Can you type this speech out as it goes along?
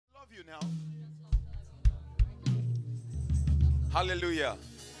you now. Hallelujah.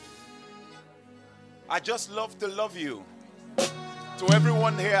 I just love to love you. To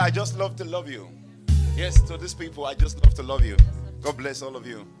everyone here, I just love to love you. Yes, to these people, I just love to love you. God bless all of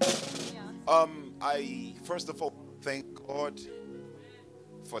you. I first of all thank God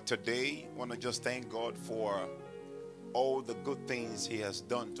for today. I want to just thank God for all the good things He has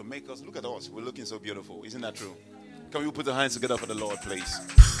done to make us. Look at us. We're looking so beautiful. Isn't that true? Can we put our hands together for the Lord, please?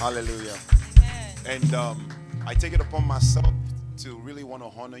 Hallelujah. And I take it upon myself to really want to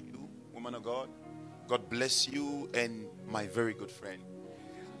honor you, woman of God. God bless you and my very good friend.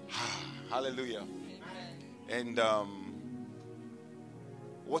 Hallelujah. And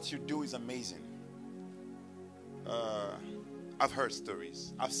what you do is amazing. I've heard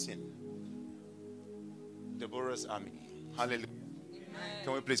stories. I've seen Deborah's army. Hallelujah.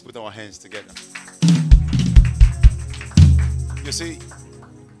 Can we please put our hands together? You see,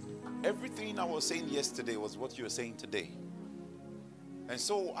 everything I was saying yesterday was what you are saying today. And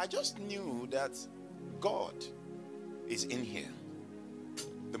so I just knew that God is in here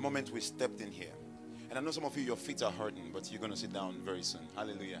the moment we stepped in here. And I know some of you, your feet are hurting, but you're going to sit down very soon.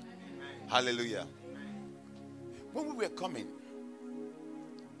 Hallelujah. Amen. Hallelujah. When we were coming,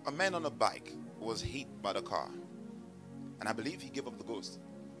 a man on a bike was hit by the car. And I believe he gave up the ghost.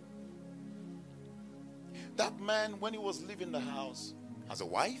 That man, when he was leaving the house, has a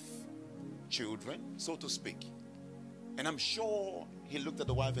wife, children, so to speak. And I'm sure he looked at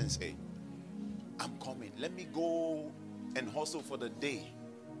the wife and said, I'm coming. Let me go and hustle for the day.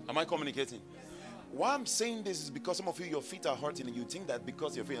 Am I communicating? Why I'm saying this is because some of you, your feet are hurting and you think that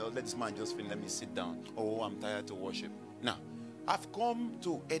because you're feeling, oh, let this man just feel, let me sit down. Oh, I'm tired to worship. Now, I've come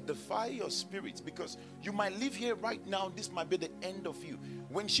to edify your spirit because you might live here right now. This might be the end of you.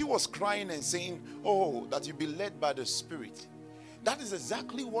 When she was crying and saying, oh, that you be led by the Spirit. That is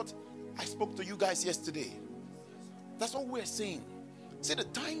exactly what I spoke to you guys yesterday. That's what we're saying. See, the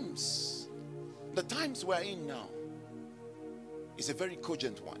times we're in now is a very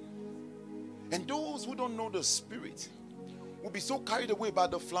cogent one. And those who don't know the Spirit will be so carried away by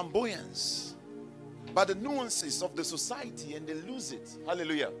the flamboyance, by the nuances of the society, and they lose it.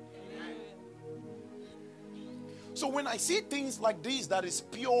 Hallelujah. So when I see things like this that is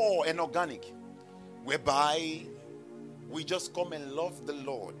pure and organic, whereby we just come and love the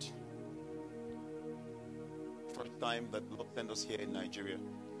Lord. First time that the Lord sent us here in Nigeria,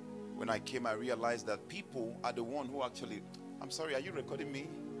 when I came, I realized that people are the one who actually, I'm sorry, are you recording me?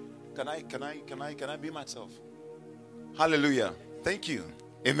 Can I be myself? Hallelujah. Thank you.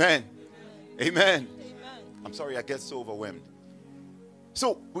 Amen. Amen. I'm sorry, I get so overwhelmed.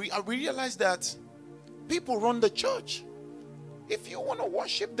 So I realized that people run the church. If you want to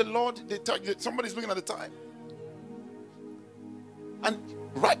worship the Lord, they tell you that somebody's looking at the time. And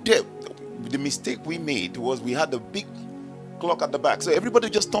right there, the mistake we made was we had a big clock at the back. So everybody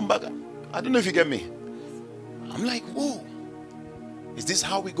just turned back. I don't know if you get me. I'm like, whoa. Is this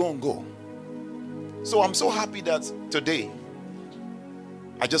how we going to go? So I'm so happy that today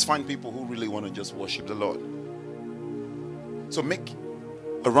I just find people who really want to just worship the Lord. So make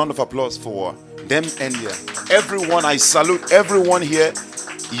a round of applause for them and here. Everyone, I salute everyone here.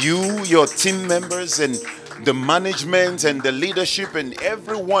 You, your team members, and the management and the leadership and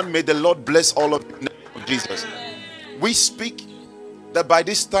everyone. May the Lord bless all of you in the name of Jesus. We speak that by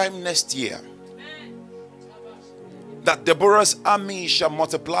this time next year, that Deborah's army shall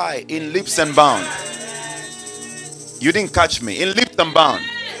multiply in leaps and bounds. You didn't catch me. In leaps and bounds.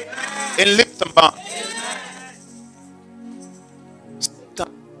 In leaps and bounds. I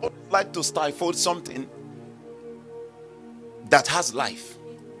would like to stifle something that has life.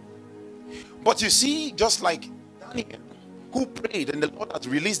 But you see, just like Daniel, who prayed and the Lord has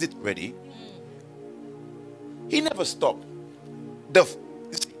released it already, he never stopped.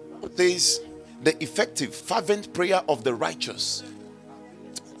 The effective, fervent prayer of the righteous.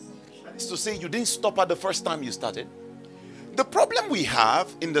 That is to say, you didn't stop at the first time you started. The problem we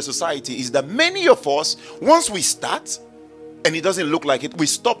have in the society is that many of us, once we start and it doesn't look like it, we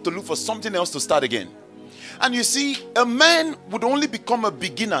stop to look for something else to start again. And you see, a man would only become a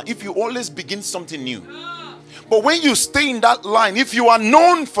beginner if you always begin something new. But when you stay in that line, if you are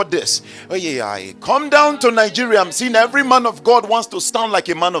known for this, oh yeah, I come down to Nigeria, I'm seeing every man of God wants to sound like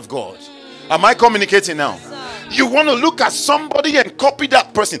a man of God. Am I communicating now? You want to look at somebody and copy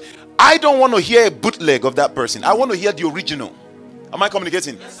that person. I don't want to hear a bootleg of that person. I want to hear the original. Am I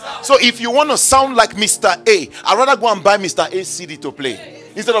communicating? So if you want to sound like Mr. A, I'd rather go and buy Mr. A's CD to play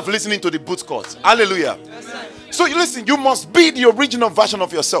instead of listening to the boot cuts. Hallelujah. So you listen, you must be the original version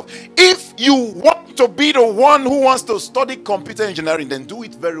of yourself. If you want to be the one who wants to study computer engineering, then do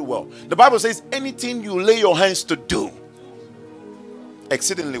it very well. The Bible says anything you lay your hands to do,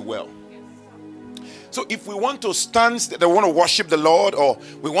 exceedingly well. So if we want to stand, they want to worship the Lord, or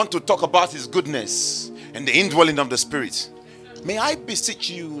we want to talk about his goodness and the indwelling of the Spirit, may I beseech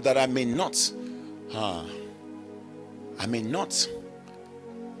you that I may not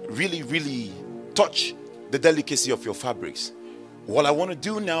really touch the delicacy of your fabrics. What I want to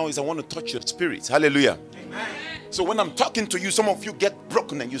do now is I want to touch your spirit. Hallelujah. Amen. So when I'm talking to you, some of you get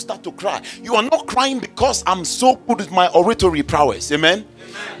broken and you start to cry. You are not crying because I'm so good with my oratory prowess. Amen.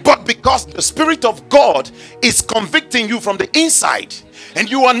 Amen. But because the Spirit of God is convicting you from the inside, and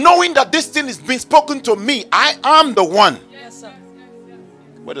you are knowing that this thing is being spoken to me. I am the one. Yes, sir.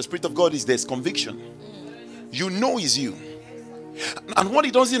 Where the Spirit of God is, there's conviction. You know it's you. And what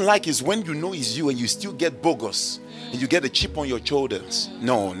he doesn't like is when you know it's you and you still get bogus and you get a chip on your shoulders.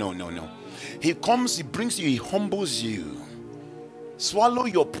 No. He comes, he brings you, he humbles you. Swallow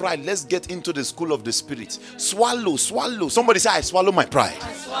your pride. Let's get into the school of the Spirit. Swallow. Somebody say, I swallow my pride.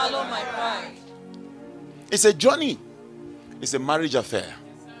 I swallow my pride. It's a journey. It's a marriage affair.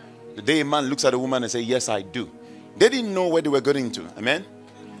 The day a man looks at a woman and says, yes, I do. They didn't know where they were going to. Amen?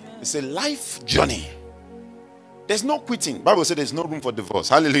 It's a life journey. There's no quitting. The Bible says there's no room for divorce.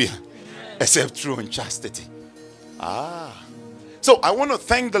 Hallelujah. Amen. Except through unchastity. So I want to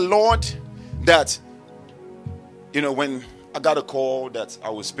thank the Lord that, when I got a call that I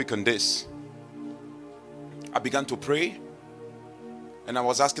will speak on this, I began to pray. And I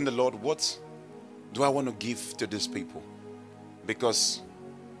was asking the Lord, what do I want to give to these people? Because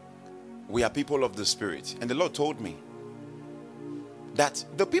we are people of the Spirit. And the Lord told me that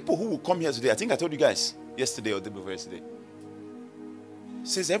the people who will come here today, I think I told you guys yesterday or the day before yesterday,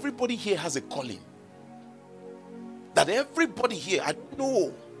 says everybody here has a calling. That everybody here, I don't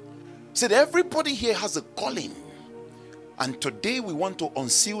know, said everybody here has a calling. And today we want to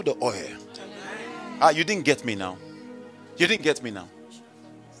unseal the oil. You didn't get me now. You didn't get me now.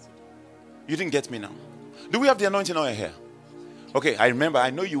 You didn't get me now. Do we have the anointing oil here? Okay, I remember. I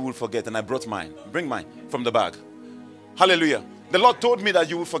know you will forget, and I brought mine. Bring mine from the bag. Hallelujah. The Lord told me that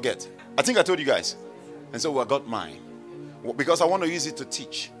you will forget. I think I told you guys. And so I got mine. Because I want to use it to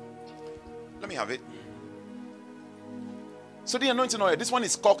teach. Let me have it. So the anointing oil, this one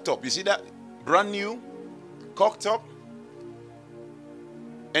is corked up. You see that? Brand new. Corked up.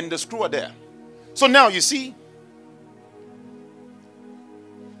 And the screw are there. So now you see,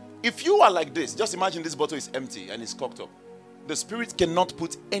 if you are like this, just imagine this bottle is empty and it's corked up. The Spirit cannot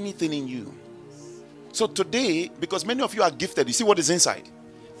put anything in you. So today, because many of you are gifted, you see what is inside.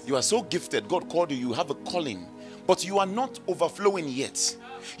 You are so gifted. God called you. You have a calling. But you are not overflowing yet.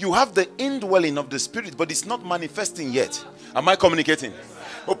 You have the indwelling of the Spirit, but it's not manifesting yet. Am I communicating?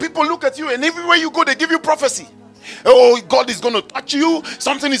 Well, people look at you and everywhere you go, they give you prophecy. Oh, God is going to touch you.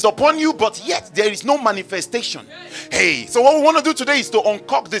 Something is upon you, but yet there is no manifestation. Hey, so what we want to do today is to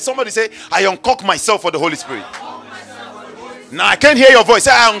uncork this. Somebody say, I uncork myself for the Holy Spirit. Now I can't hear your voice.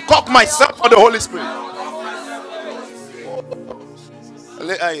 Say, I uncork myself for the Holy Spirit.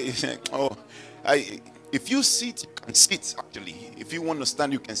 If you sit, you can sit actually. If you want to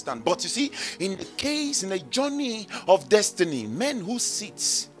stand, you can stand. But you see, in the journey of destiny, men who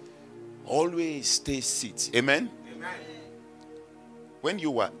sit always stay sit. Amen? Amen. When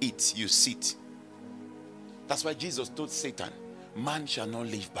you are eat, you sit. That's why Jesus told Satan, man shall not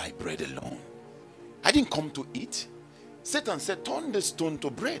live by bread alone. I didn't come to eat. Satan said, turn the stone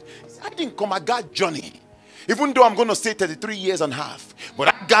to bread. I didn't come, I got journey. Even though I'm going to stay 33 years and a half, but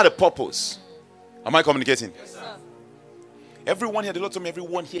I got a purpose. Am I communicating? Yes, sir. Everyone here, the Lord told me,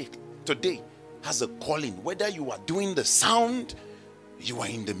 everyone here today has a calling. Whether you are doing the sound, you are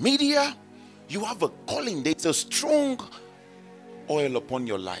in the media, you have a calling. There's a strong oil upon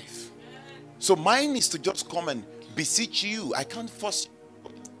your life. So mine is to just come and beseech you. I can't force you.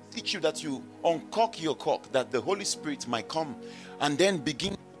 Teach you that you uncork your cork, that the Holy Spirit might come and then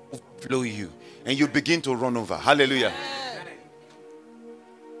begin to flow you. And you begin to run over. Hallelujah.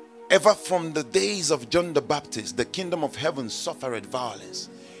 Ever from the days of John the Baptist, the kingdom of heaven suffered violence.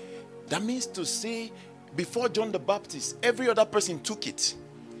 That means to say, before John the Baptist, every other person took it.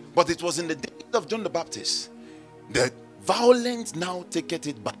 But it was in the days of John the Baptist, the violence now taketh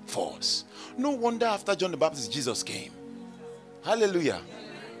it by force. No wonder after John the Baptist, Jesus came. Hallelujah.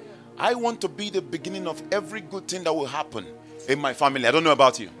 I want to be the beginning of every good thing that will happen in my family. I don't know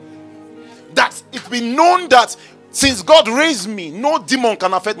about you. That it be known that since God raised me, no demon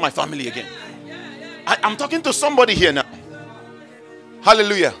can affect my family again. I'm talking to somebody here now.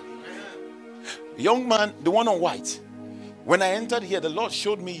 Hallelujah. Young man, the one on white. When I entered here, the Lord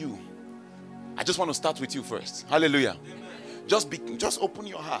showed me you. I just want to start with you first. Hallelujah. Just open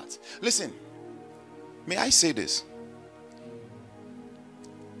your heart. Listen, may I say this?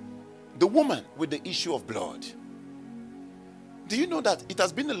 The woman with the issue of blood. Do you know that it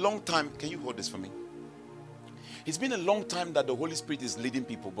has been a long time? Can you hold this for me? It's been a long time that the Holy Spirit is leading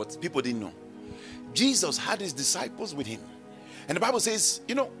people, but people didn't know. Jesus had his disciples with him. And the Bible says,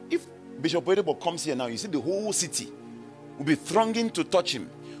 you know, if Bishop Oedebo comes here now, you see the whole city will be thronging to touch him.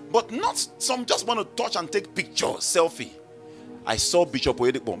 But not some just want to touch and take pictures, selfie. I saw Bishop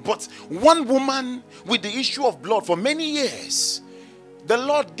Oedebo. But one woman with the issue of blood for many years, the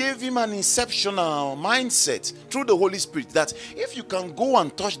Lord gave him an exceptional mindset through the Holy Spirit that if you can go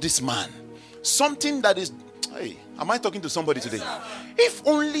and touch this man, something that is... Hey, am I talking to somebody today? If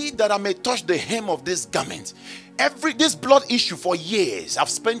only that I may touch the hem of this garment. This blood issue for years,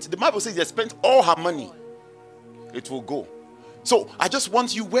 the Bible says they spent all her money. It will go. So I just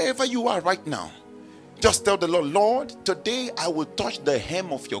want you, wherever you are right now, just tell the Lord, Lord, today I will touch the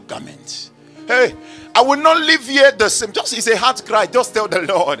hem of your garment. Hey, I will not live here the same. Just it's a heart cry. Just tell the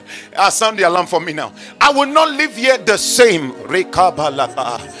Lord. Sound the alarm for me now. I will not live here the same. Hey,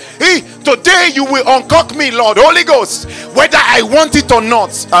 today you will uncock me, Lord. Holy Ghost, whether I want it or not.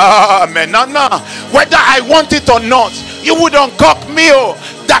 Amen. Whether I want it or not, you would uncock me, oh,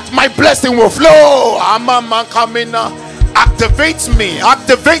 that my blessing will flow. Activate me.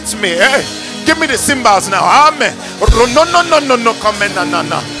 Activate me. Hey, give me the cymbals now. Amen.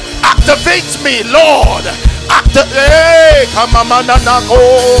 No. Activate me, Lord. Activate.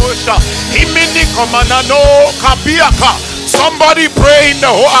 Somebody pray in the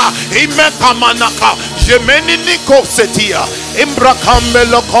hoa.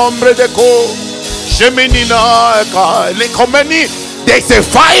 There's a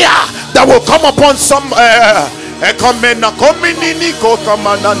fire that will come upon some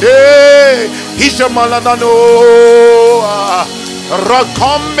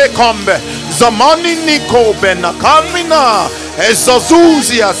Rakombe zamani niko bena kamina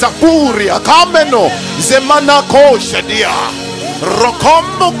ezazuzia zapuria kameno zemana koshedia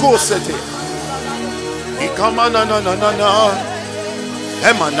rokombo kosete ikamana na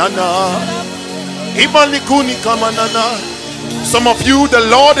emanana imalikuni kamanana. Some of you, the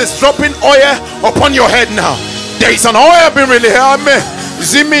Lord is dropping oil upon your head now. There is an oil being really here.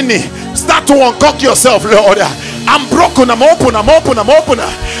 Zimini, start to uncock yourself, Lord. I'm broken, I'm open.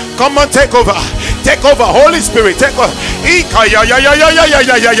 Come on, take over. Take over, Holy Spirit, take over.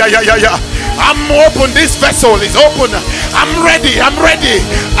 I'm open, this vessel is open. I'm ready.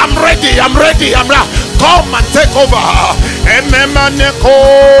 Come and take over.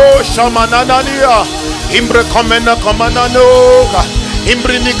 Imbre komena komanano.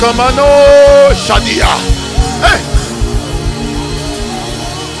 Imbrini komano shadia. Hey.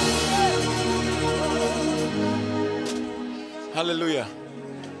 Hallelujah.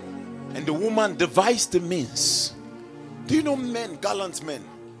 And the woman devised the means. Do you know men, gallant men,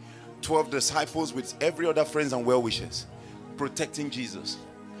 12 disciples with every other friends and well-wishers, protecting Jesus?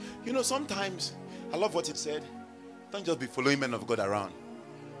 You know, sometimes, I love what he said, don't just be following men of God around.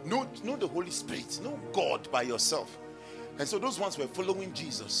 Know the Holy Spirit, know God by yourself. And so those ones were following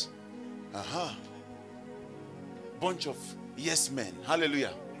Jesus. Bunch of yes men.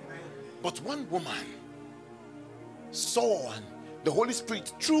 Hallelujah. But one woman saw, and the Holy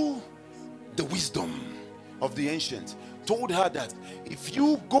Spirit, through the wisdom of the ancient, told her that if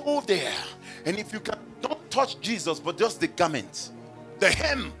you go there and if you can not touch Jesus but just the garment, the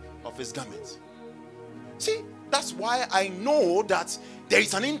hem of his garment. See, that's why I know that there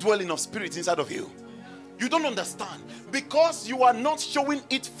is an indwelling of spirit inside of you. You don't understand. Because you are not showing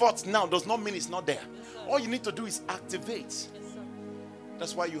it forth now does not mean it's not there. All you need to do is activate.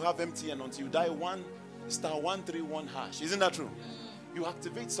 That's why you have MTN until you die *131#. Isn't that true? You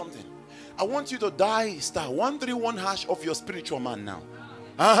activate something. I want you to die *131# of your spiritual man now.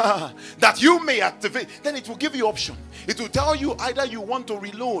 That you may activate. Then it will give you option. It will tell you either you want to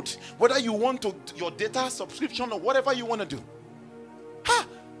reload, whether you want to your data subscription or whatever you want to do.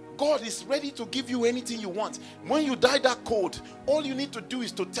 God is ready to give you anything you want. When you die that code, all you need to do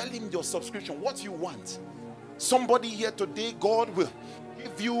is to tell him your subscription, what you want. Somebody here today, God will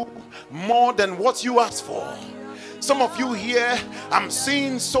give you more than what you ask for. Some of you here, I'm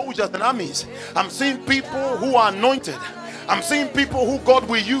seeing soldiers and armies. I'm seeing people who are anointed. I'm seeing people who God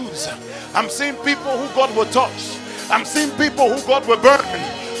will use. I'm seeing people who God will touch. I'm seeing people who God will burn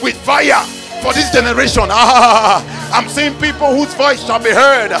with fire for this generation. I'm seeing people whose voice shall be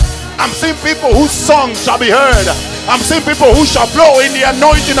heard. I'm seeing people whose song shall be heard. I'm seeing people who shall flow in the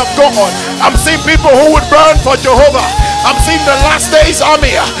anointing of God. I'm seeing people who would burn for Jehovah. I'm seeing the last days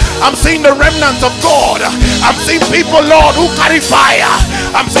army. I'm seeing the remnants of God. I'm seeing people, Lord, who carry fire.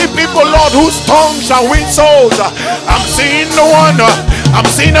 I'm seeing people, Lord, whose tongues shall win souls. I'm seeing the one. I'm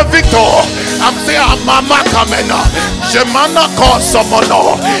seeing a victor. I'm seeing a mama coming. Jemana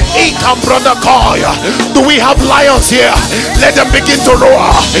Kosomono. Ikam brother Koya. Do we have lions here? Let them begin to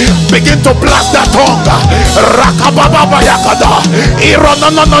roar. Begin to blast that tongue. Rakababa Yakada.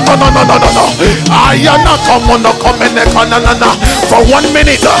 No. Ayana Komono Komene Kanana. For 1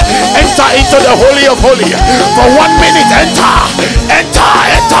 minute, enter into the Holy of Holies. For 1 minute, enter.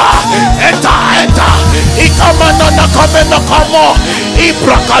 Ikamana Komena Komo.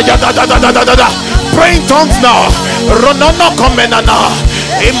 Ibrakaya da. Pray in tongues now. Ronana Komenana.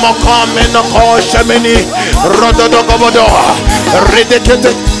 Imokamena Koshemini. Rododogobodo.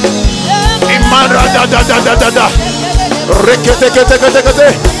 Redekete. Imara da. Rekete.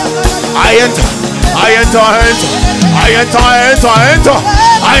 I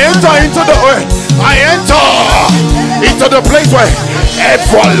enter into the way. I enter into the place where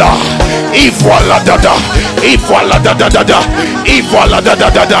Ivoila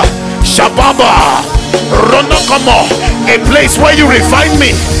da. Shababa Ronokamo. A place where you refine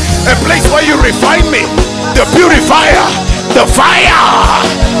me. A place where you refine me. The purifier. The fire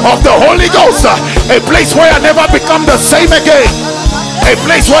of the Holy Ghost. A place where I never become the same again. A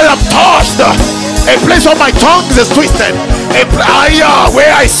place where I'm touched. A place where my tongue is twisted.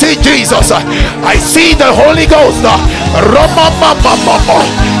 Where I see Jesus. I see the Holy Ghost.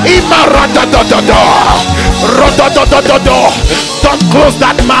 Don't close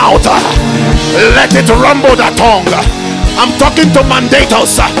that mouth. Let it rumble that tongue. I'm talking to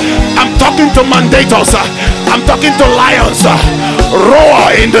mandatos. I'm talking to lions.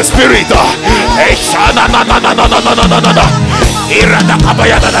 Roar in the spirit.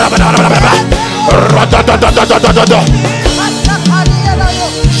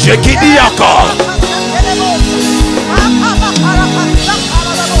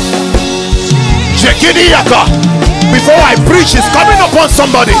 Before I preach, it's coming upon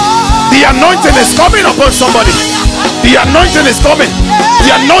somebody. The anointing is coming upon somebody. The anointing is coming.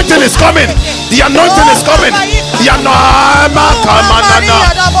 The anointing is coming. The anointing is coming. The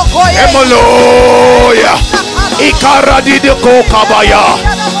Emoloya Ikaradideko Kabaya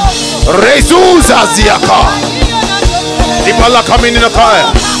Rezuza Ziaka. People are coming in the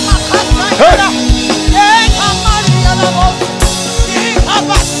car. Hey.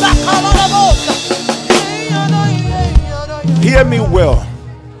 Hear me well.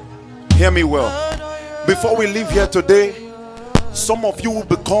 Hear me well. Before we leave here today, some of you will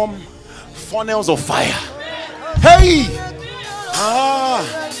become funnels of fire. Hey!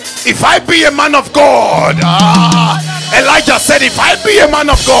 If I be a man of God, Elijah said, if I be a man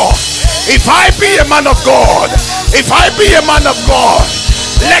of God, if I be a man of God, if I be a man of God,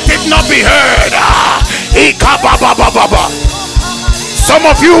 let it not be heard. Some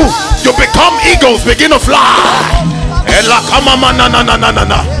of you, you become eagles, begin to fly.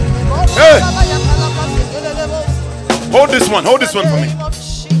 Hey. Hold this one for me.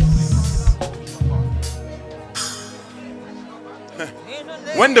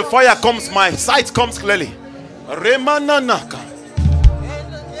 When the fire comes, my sight comes clearly. Remananaka.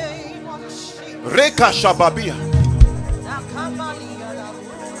 Reka Shababia.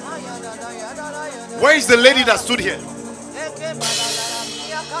 Where is the lady that stood here?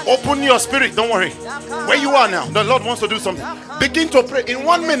 Open your spirit, don't worry. Where you are now, the Lord wants to do something. Begin to pray in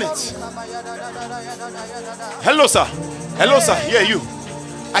 1 minute. Hello, sir. Hello, sir. Yeah, you.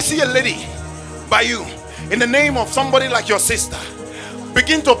 I see a lady by you. In the name of somebody like your sister.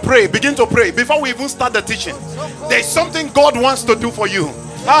 Begin to pray. Begin to pray. Before we even start the teaching, there's something God wants to do for you.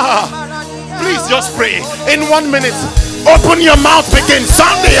 Please just pray. In 1 minute, open your mouth. Begin.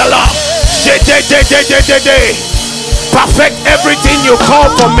 Sound the alarm. Perfect everything you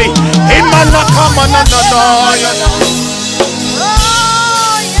call for me.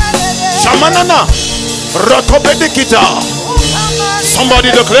 Shamanana.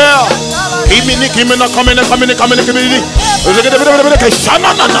 Somebody declare.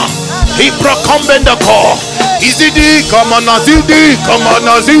 Izidi, come on, Azidi, come on,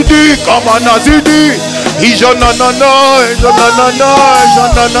 Azidi, come on, Azidi. Ijanana.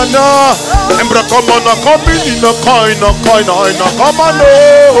 Embra come on, come in a coin, come on,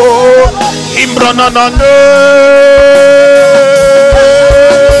 Imbranana.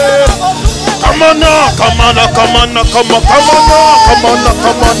 Come on.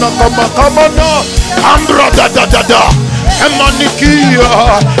 Ambra da. Emanikia,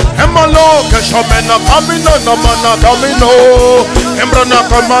 Emaloke Shamena Kamino, Namana Kamino, Embrana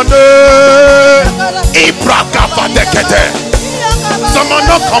Kamane, Ibraka Dekete.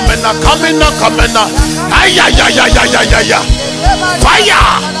 Samana Kamena. Ay. Fire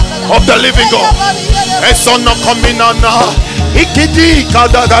of the living God. Esona Kaminana. Ikidi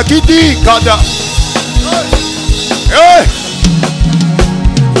Kada. Hey.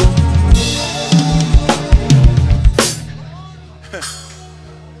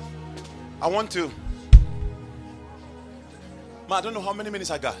 I want to. Ma, I don't know how many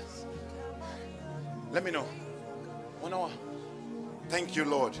minutes I got. Let me know. 1 hour. Thank you,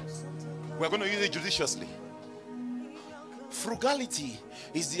 Lord. We're going to use it judiciously. Frugality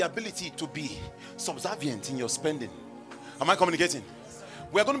is the ability to be subservient in your spending. Am I communicating?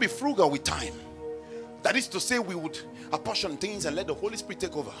 We're going to be frugal with time. That is to say, we would apportion things and let the Holy Spirit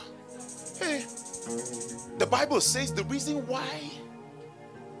take over. Hey, the Bible says the reason why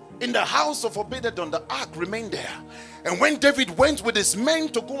in the house of Obed-Edom the ark remained there, and when David went with his men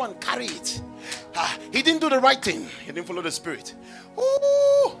to go and carry it, he didn't do the right thing. He didn't follow the Spirit.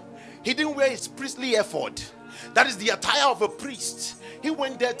 Ooh, he didn't wear his priestly ephod. That is the attire of a priest. He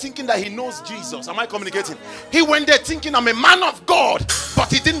went there thinking that he knows Jesus. Am I communicating? He went there thinking I'm a man of God, but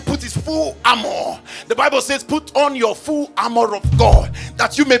he didn't put his full armor. The Bible says put on your full armor of God,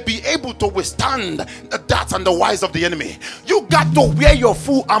 that you may be able to withstand the darts and the wiles of the enemy. You got to wear your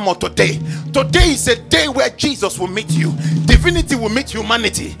full armor today. Today is a day where Jesus will meet you. Divinity will meet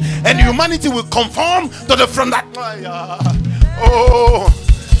humanity, and humanity will conform to the from that.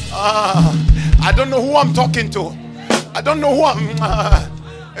 I don't know who I'm talking to. I don't know who I'm.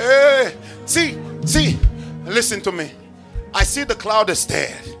 Hey, see, listen to me. I see the cloud is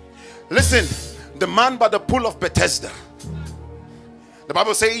stirred. Listen, the man by the pool of Bethesda. The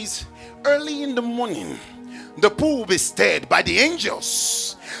Bible says, early in the morning, the pool will be stirred by the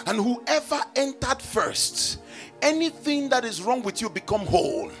angels, and whoever entered first, anything that is wrong with you become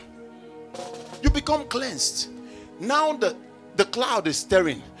whole. You become cleansed. Now the cloud is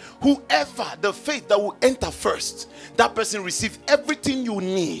stirring. Whoever, the faith that will enter first, that person receive everything you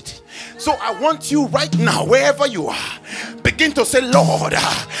need. So I want you right now, wherever you are, begin to say, Lord,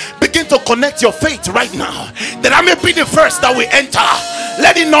 begin to connect your faith right now, that I may be the first that will enter.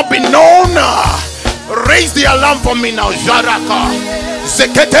 Let it not be known. Raise the alarm for me now. Jaraka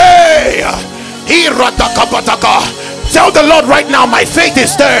Zekete Hirataka. Tell the Lord right now, my faith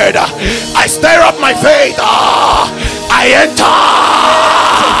is stirred. I stir up my faith. I enter.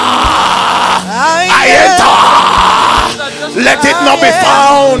 Let it not be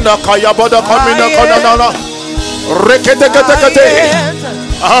found.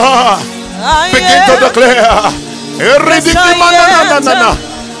 Begin to declare.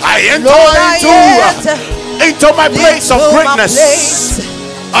 I enter into my place of greatness.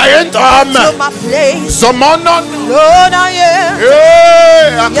 I enter my place. Lord, I am.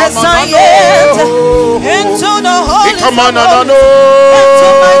 Yes, I enter into the holy into my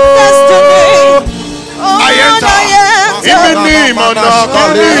destiny. I enter. Even me,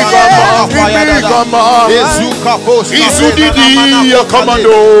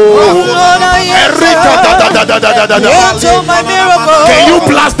 can you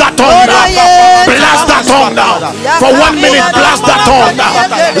blast that tongue now? Blast that tongue now. For 1 minute, blast that tongue now.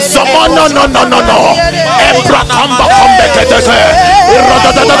 No. Ebra kamba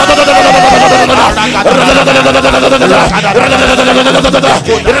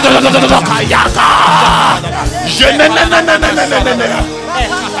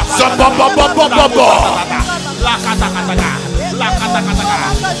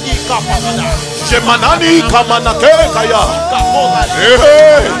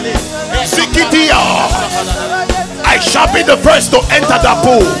I shall be the first to enter the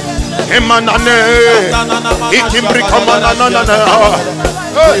pool.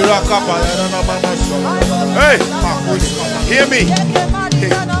 Hey, hear me.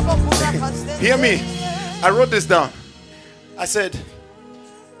 Hear me. I wrote this down. I said,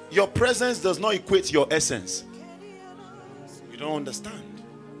 your presence does not equate your essence. You don't understand.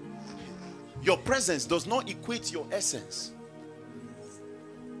 Your presence does not equate your essence.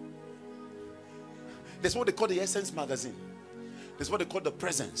 That's what they call the Essence magazine. That's what they call the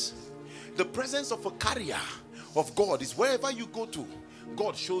presence. The presence of a carrier of God is wherever you go to,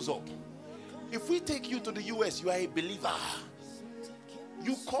 God shows up. If we take you to the US, you are a believer.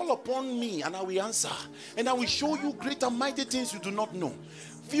 You call upon me and I will answer. And I will show you great and mighty things you do not know.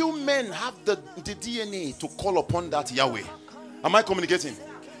 Few men have the DNA to call upon that Yahweh. Am I communicating?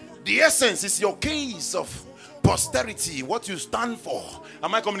 The essence is your case of posterity, what you stand for.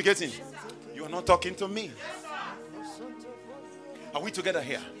 Am I communicating? You are not talking to me. Are we together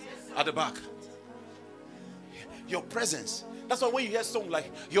here? At the back. Your presence. That's why when you hear a song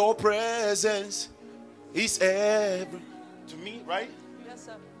like your presence is every to me, right? Yes,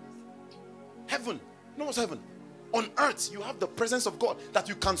 sir. Heaven. No, what's heaven? On earth, you have the presence of God that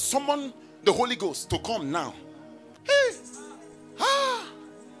you can summon the Holy Ghost to come now. Hey.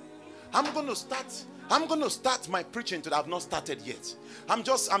 I'm going to start my preaching today. I've not started yet. I'm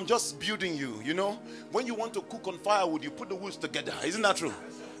just building you, you know. When you want to cook on firewood, you put the woods together. Isn't that true?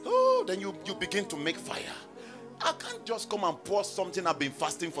 Oh, then you begin to make fire. I can't just come and pour something I've been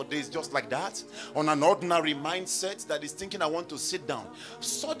fasting for days just like that on an ordinary mindset that is thinking I want to sit down.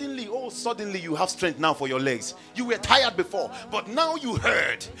 Suddenly you have strength now for your legs. You were tired before, but now you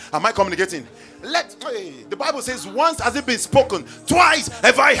heard. Am I communicating? The Bible says, once has it been spoken, twice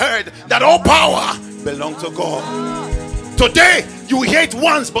have I heard that all power belongs to God. Today you hear it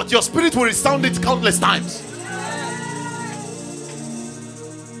once, but your spirit will resound it countless times.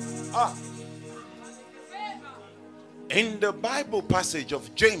 In the Bible passage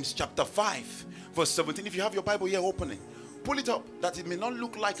of James chapter 5 verse 17, if you have your Bible here opening, pull it up that it may not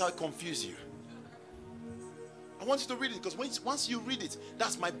look like I confuse you. I want you to read it because once you read it,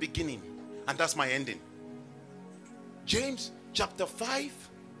 that's my beginning and that's my ending. James chapter 5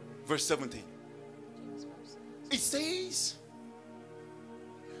 verse 17. It says,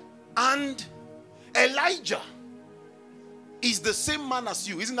 and Elijah is the same man as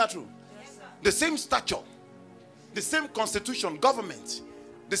you. Isn't that true? Yes, sir. The same stature, the same constitution, government,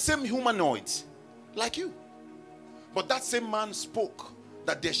 the same humanoids like you. But that same man spoke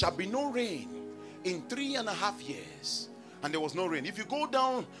that there shall be no rain in 3.5 years. And there was no rain. If you go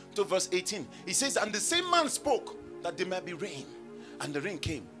down to verse 18, it says, and the same man spoke that there might be rain. And the rain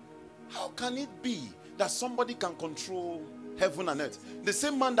came. How can it be that somebody can control heaven and earth? The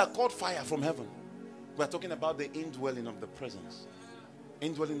same man that called fire from heaven. We are talking about the indwelling of the presence.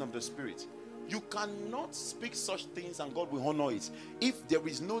 Indwelling of the spirit. You cannot speak such things and God will honor it if there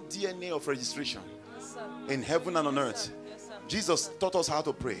is no DNA of registration in heaven and on earth. Jesus taught us how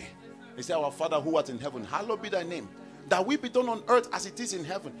to pray. He said, our Father who art in heaven, hallowed be thy name. That will be done on earth as it is in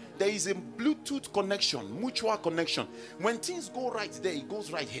heaven. There is a Bluetooth connection, mutual connection. When things go right there, it goes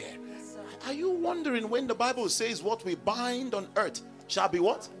right here. Are you wondering when the Bible says what we bind on earth shall be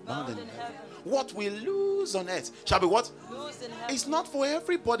what? Bound in heaven. What we lose on earth shall be what? It's not for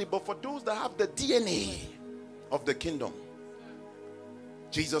everybody, but for those that have the DNA of the kingdom.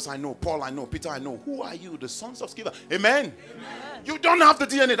 Jesus I know, Paul I know, Peter I know. Who are you? The sons of Sceva. Amen. Amen. You don't have the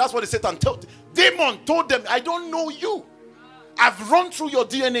DNA. That's what the Satan told. Demon told them, I don't know you. I've run through your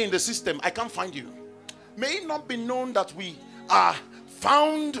DNA in the system. I can't find you. May it not be known that we are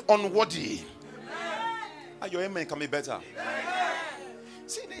found unworthy. Your amen can be better. Amen.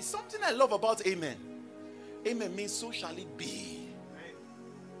 See, there's something I love about amen. Amen means so shall it be.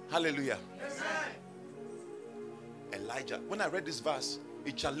 Hallelujah. Amen. Elijah, when I read this verse,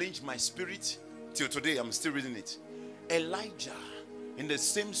 it challenged my spirit. Till today, I'm still reading it. Elijah, in the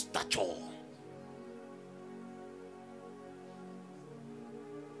same stature.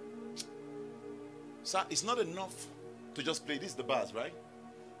 Sir, it's not enough to just play. This is the bars, right?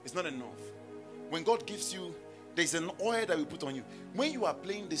 It's not enough. When God gives you, there's an oil that we put on you. When you are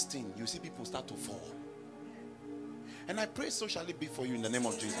playing this thing, you see people start to fall. And I pray so shall it be for you in the name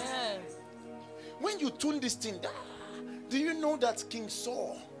of Jesus. Yes. When you tune this thing, do you know that King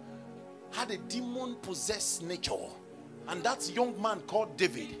Saul had a demon-possessed nature? And that young man called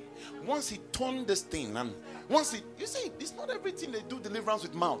David, once he turned this thing, and once he, you see, it's not everything they do deliverance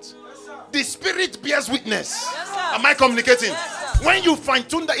with mouth. Yes, the spirit bears witness. Yes, am I communicating? Yes, when you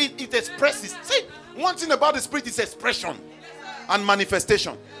fine-tune that, it expresses. See, one thing about the spirit is expression and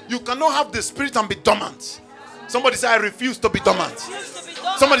manifestation. You cannot have the spirit and be dormant. Somebody say, I refuse to be dormant.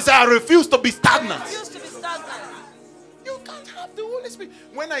 Somebody say, I refuse to be stagnant. You can't have the Holy Spirit.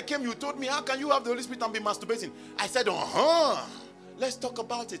 When I came, you told me, how can you have the Holy Spirit and be masturbating? I said, let's talk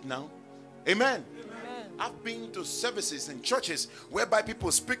about it now. Amen. Amen. I've been to services in churches whereby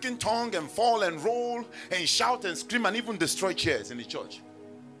people speak in tongue and fall and roll and shout and scream and even destroy chairs in the church.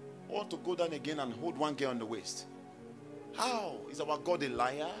 I want to go down again and hold one girl on the waist. How? Is our God a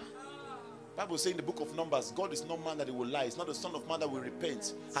liar? The Bible says in the book of Numbers, God is not man that he will lie. He's not the son of man that will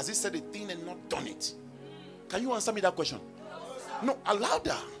repent. Has he said a thing and not done it? Can you answer me that question? No,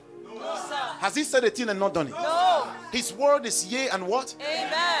 louder. No, has he said a thing and not done it? No. His word is yea and what?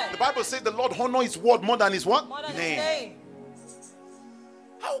 Amen. The Bible says the Lord honor his word more than his what? More than name. His name.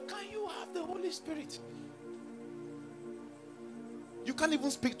 How can you have the Holy Spirit? You can't even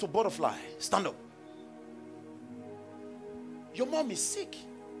speak to a butterfly. Stand up. Your mom is sick.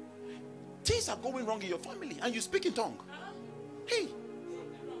 Things are going wrong in your family and you speak in tongue. Hey,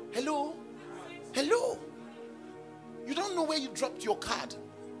 Hello? Hello? You don't know where you dropped your card.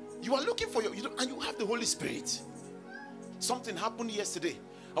 You are looking for and you have the Holy Spirit. Something happened yesterday.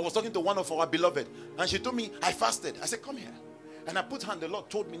 I was talking to one of our beloved, and she told me, I fasted. I said, come here. And I put her, and the Lord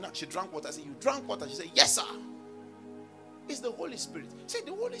told me now. She drank water. I said, you drank water? She said, yes, sir. It's the Holy Spirit. Say,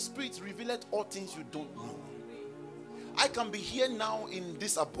 the Holy Spirit revealed all things you don't know. I can be here now in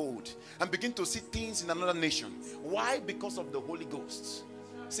this abode and begin to see things in another nation. Why? Because of the Holy Ghost.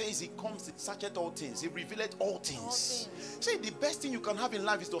 Says he comes, he searcheth all things, he revealeth all things. Say, the best thing you can have in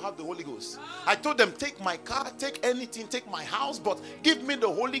life is to have the Holy Ghost. I told them, take my car, take anything, take my house, but give me the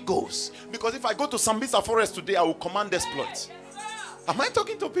Holy Ghost. Because if I go to Sambisa Forest today, I will command exploits. Am I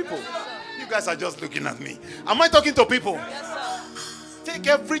talking to people? You guys are just looking at me. Am I talking to people? Take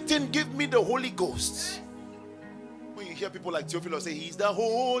everything, give me the Holy Ghost. When you hear people like Theophilus say, he's the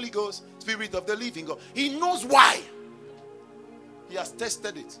Holy Ghost, Spirit of the living God. He knows why. He has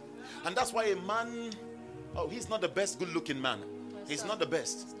tested it. And that's why a man, he's not the best good looking man. He's not the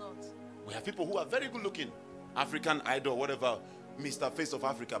best. We have people who are very good looking. African Idol, whatever, Mr. Face of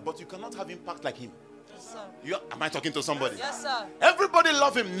Africa. But you cannot have impact like him. Yes, sir. Am I talking to somebody? Yes, sir. Everybody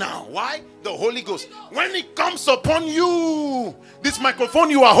love him now. Why? The Holy Ghost. When it comes upon you, this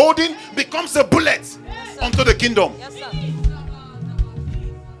microphone you are holding becomes a bullet unto the kingdom. Yes, sir.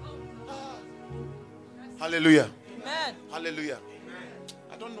 Hallelujah. Amen. Hallelujah.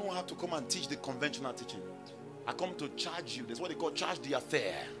 I don't know how to come and teach the conventional teaching. I come to charge you. That's what they call charge the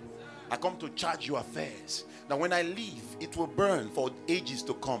affair. I come to charge your affairs. Now when I leave, it will burn for ages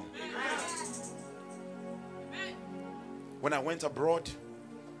to come. When I went abroad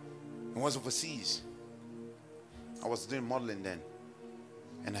and was overseas, I was doing modeling then.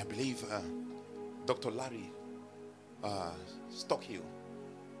 And I believe Dr. Larry Stockhill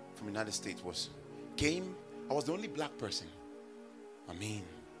from the United States came. I was the only black person.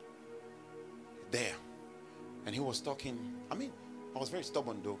 There. And he was talking. I was very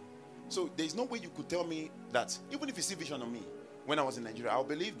stubborn though. So there's no way you could tell me that, even if you see vision on me, when I was in Nigeria, I'll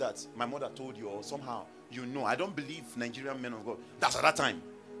believe that my mother told you or somehow you know. I don't believe Nigerian men of God. That's at that time.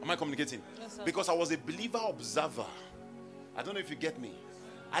 Am I communicating? Yes, sir. Because I was a believer observer. I don't know if you get me.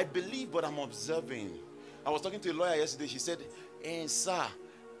 I believe, but I'm observing. I was talking to a lawyer yesterday. She said, sir,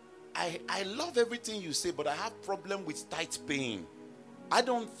 I love everything you say, but I have problem with tithe paying. I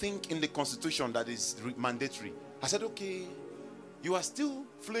don't think in the constitution that is mandatory. I said, okay, you are still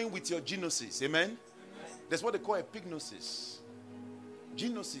flowing with your genosis. Amen? That's what they call epignosis.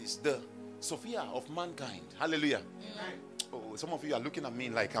 Genosis, the Sophia of mankind. Hallelujah. Amen. Oh, some of you are looking at me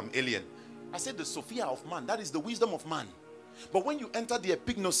like I'm alien. I said the Sophia of man, that is the wisdom of man. But when you enter the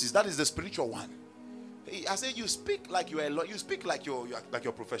epignosis, that is the spiritual one. I said you speak like you are a lawyer, you speak like your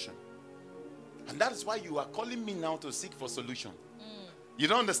profession. And that is why you are calling me now to seek for solution. You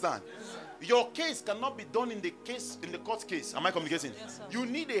don't understand? Yes, your case cannot be done in the court case. Am I communicating? Yes, you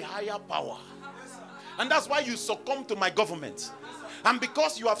need a higher power. And that's why you succumb to my government. And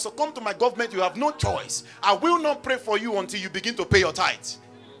because you have succumbed to my government, you have no choice. I will not pray for you until you begin to pay your tithe.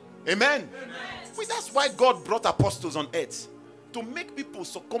 Amen. Well, that's why God brought apostles on earth, to make people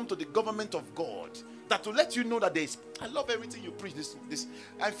succumb to the government of God. That to let you know that there is. I love everything you preach. This.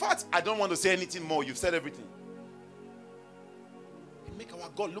 In fact, I don't want to say anything more. You've said everything. You make our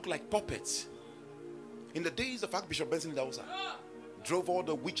God look like puppets. In the days of Archbishop Benson Dausa, drove all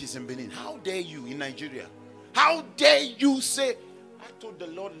the witches in Benin. How dare you in Nigeria? How dare you say? I told the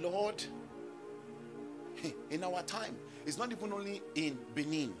Lord, Lord, in our time, it's not even only in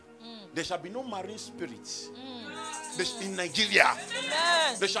Benin. There shall be no marine spirits in Nigeria.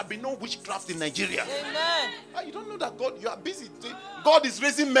 Amen. There shall be no witchcraft in Nigeria. Amen. You don't know that God, you are busy. God is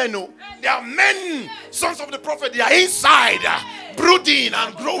raising men. Oh. There are men, sons of the prophet, they are inside, brooding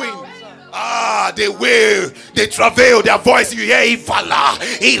and growing. They wail, they travail, their voice, you hear Ifala.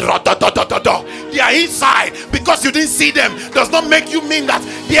 They are inside. Because you didn't see them does not make you mean that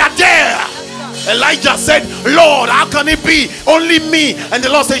they are there. Elijah said, Lord, how can it be only me? And the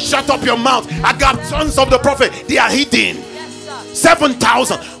Lord said, shut up your mouth. I got sons of the prophet, they are hidden.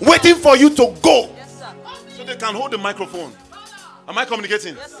 7,000 waiting for you to go. So they can hold the microphone. Am I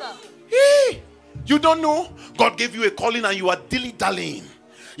communicating? Yes, sir. You don't know? God gave you a calling and you are dilly-dallying.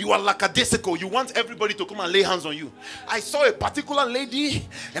 You are lackadaisical. You want everybody to come and lay hands on you. I saw a particular lady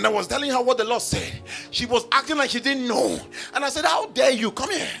and I was telling her what the Lord said. She was acting like she didn't know. And I said, how dare you? Come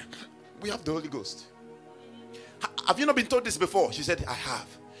here. We have the Holy Ghost. Have you not been told this before? She said, I have.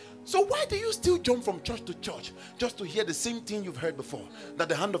 So why do you still jump from church to church just to hear the same thing you've heard before? That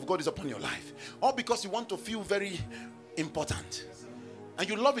the hand of God is upon your life. Or because you want to feel very important. And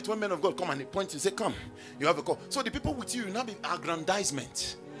you love it when men of God come and they point you and say, come, you have a call. So the people with you, you now be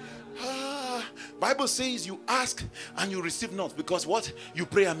aggrandizement. Bible says you ask and you receive not, because what? You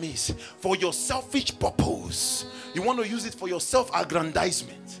pray amiss for your selfish purpose. You want to use it for your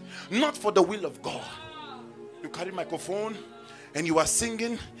self-aggrandizement, not for the will of God. You carry microphone and you are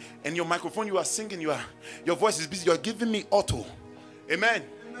singing, and your microphone you are singing, your voice is busy, you are giving me auto. Amen.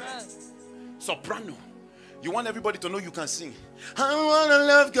 Amen. Soprano. You want everybody to know you can sing. I want to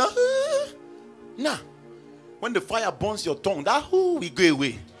love God. Nah. When the fire burns your tongue, that who will go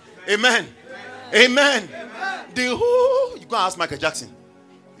away. Amen. Amen. Amen. The who, you go ask Michael Jackson.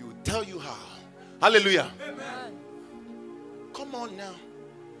 He will tell you how. Hallelujah. Amen. Come on now.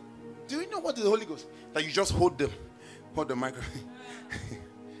 Do you know what is the Holy Ghost? That you just hold them. Hold the microphone.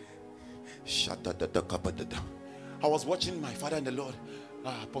 I was watching my father in the Lord,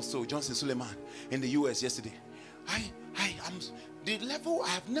 Apostle Johnson Suleiman, in the US yesterday. I'm the level, I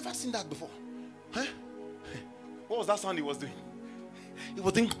have never seen that before. Huh? What was that sound he was doing? He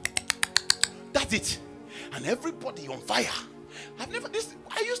was doing, that's it. And everybody on fire. I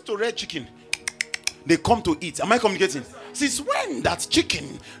used to rear chicken. They come to eat. Am I communicating? Since when that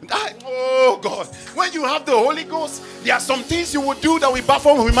chicken? Oh God. When you have the Holy Ghost, there are some things you will do that will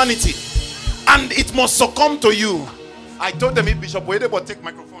baffle humanity. And it must succumb to you. I told them, if Bishop Wedebo take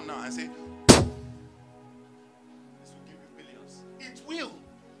microphone now and say, this will give you billions. It will.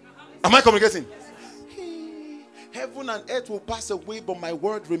 Am I communicating? Heaven and earth will pass away, but my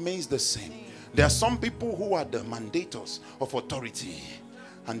word remains the same. There are some people who are the mandators of authority.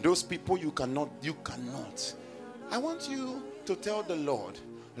 And those people you cannot. I want you to tell the Lord,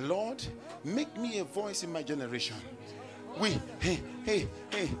 Lord, make me a voice in my generation. Make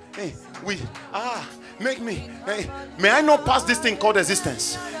me. May I not pass this thing called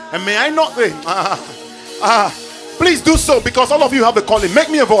existence. And may I not, please do so, because all of you have a calling. Make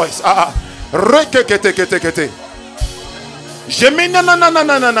me a voice.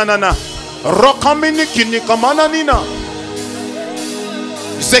 Rokamini kini kamana nina.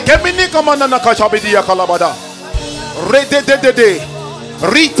 Zekemini kamana nakashabidia kalabada. Rededede.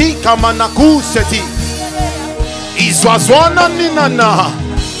 Riti kamana kuseti. Izwazwana ninana.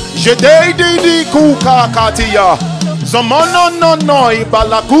 Jededi kuka katia. Zamana no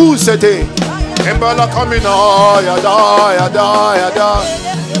ibala kuseti. Embala kamina yada.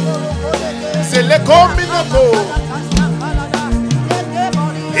 Zele komina ko.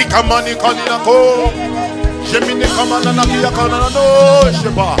 Ikamani kaninako. Jemini kamana nakia kanano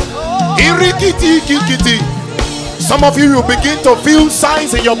sheba. Irikiti kikiti. Some of you begin to feel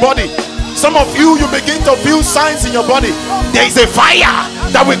signs in your body. Some of you begin to feel signs in your body. There is a fire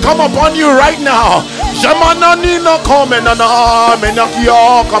that will come upon you right now. Jamana nina komenana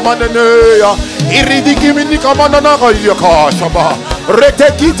menakia kamanene. Iridiki mini kamanana kayaka shaba.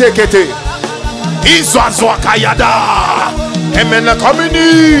 Retekite kete. Izwazwa kayada. Emena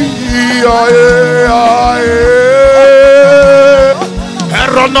kamini.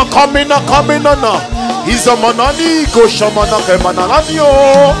 Erona kamina na. He's a manani go shamana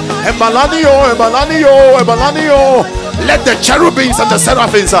kemananio. Ebalanio. Let the cherubims and the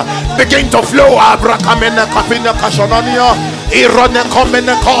seraphims begin to flow. Abrakamena kapina kashonania. Irone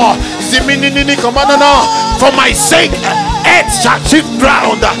komena ko. Ziminini kamanana. For my sake, earth shall shift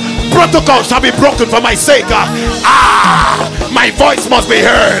ground. Protocol shall be broken for my sake. My voice must be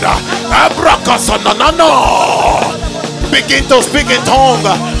heard. Begin to speak in tongue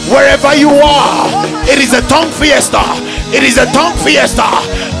wherever you are. It is a tongue fiesta.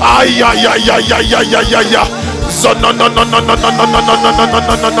 So no.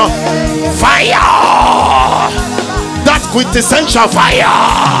 Fire. That quintessential fire.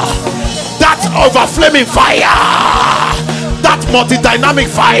 That overflaming fire. That multi-dynamic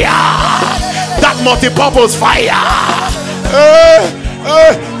fire, that multi-purpose fire,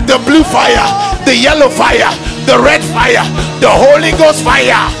 the blue fire, the yellow fire, the red fire, the Holy Ghost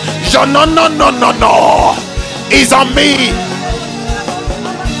fire, no, is on me.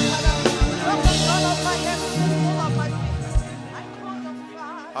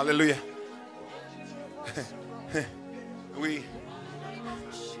 Hallelujah.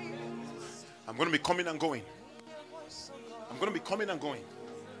 I'm going to be coming and going.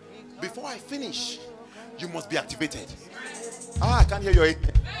 Before I finish, you must be activated. I can't hear your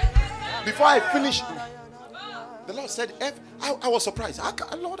amen. Before I finish, the Lord said, I was surprised.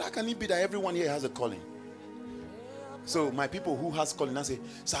 Lord, how can it be that everyone here has a calling? So my people who has calling, I say,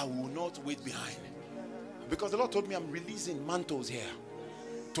 so I will not wait behind. Because the Lord told me I'm releasing mantles here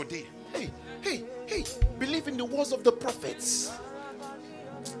today. Hey, believe in the words of the prophets.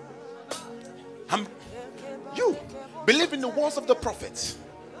 You believe in the words of the prophets,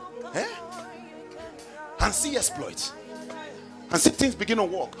 and see exploits, and see things begin to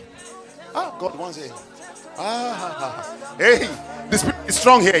walk. Ah, God wants it. Hey, the spirit is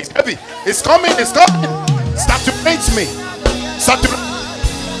strong here. It's heavy. It's coming. It's coming. Saturate me. Saturate.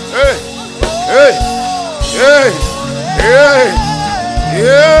 Hey, hey, hey, hey,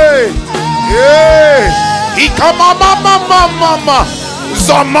 hey, hey. He come, mama,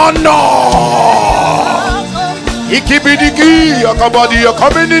 Zamana. Ikibidiki, Akabadi, you're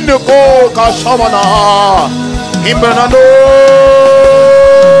coming in the go, Kashamana. Imbenano.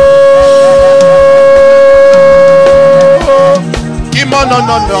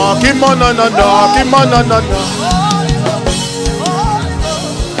 Kimana.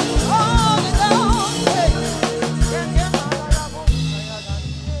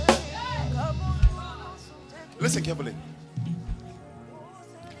 Listen carefully.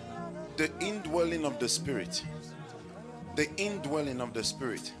 The indwelling of the Spirit. The indwelling of the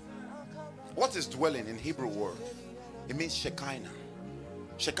Spirit. What is dwelling in Hebrew word? It means Shekinah.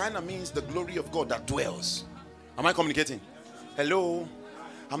 Shekinah means the glory of God that dwells. Am I communicating? Hello?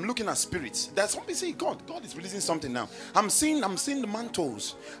 I'm looking at spirits. There's something saying God is releasing something now. I'm seeing the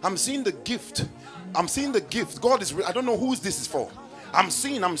mantles. I'm seeing the gift. I'm seeing the gift. God is, I don't know who this is for. I'm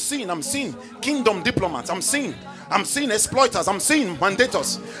seeing kingdom diplomats. I'm seeing exploiters. I'm seeing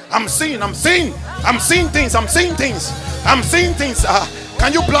mandators. I'm seeing things.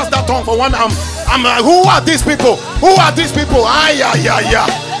 Can you blast that tongue for one? Who are these people?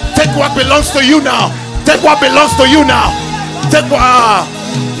 Take what belongs to you now. Take what belongs to you now. Take what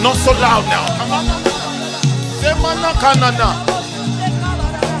not so loud now.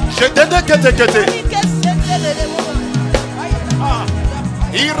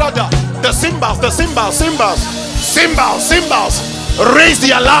 The cymbals. Raise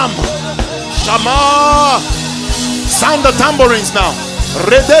the alarm. Shama. Sound the tambourines now.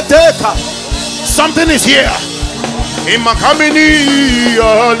 Redeteka. Something is here. Imakamini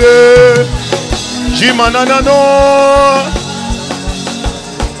ale. Jimanano.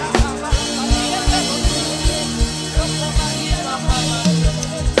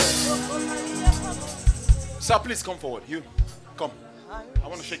 Sir, please come forward. You come. I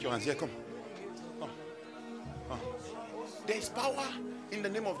want to shake your hands. Yeah, come. There is power in the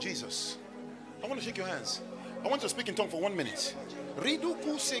name of Jesus. I want to shake your hands. I want to speak in tongue for 1 minute.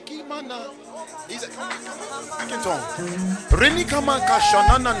 Riduku sekimana. Is it? Speak in tongue. Renikamaka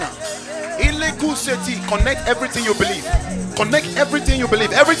shananana. Ileku seti. Connect everything you believe. Connect everything you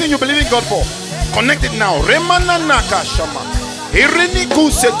believe. Everything you believe in God for. Connect it now. Remananaka shama. Ireniku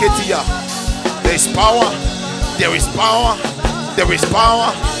seketia. There is power. There is power. There is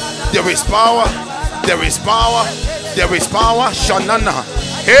power. There is power. There is power. There is power. Shanana.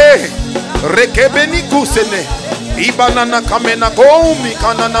 Hey. Rekebeni kusene. Ibanana kamena gomi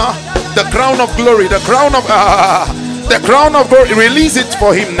kanana. The crown of glory. The crown of the crown of glory. Release it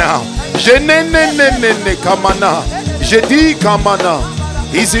for him now. Jenenenenene kamana. Jedi kamana.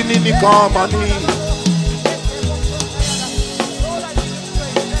 Izinini kamani.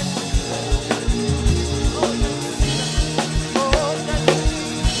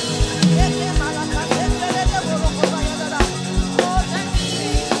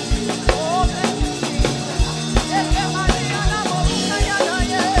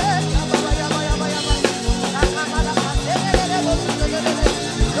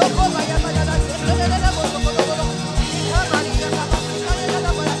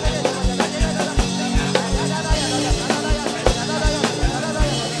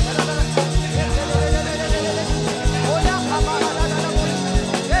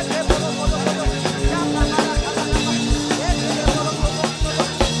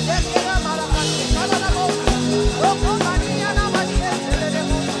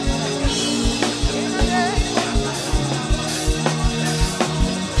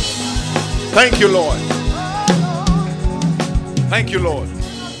 Thank you, Lord. Thank you, Lord.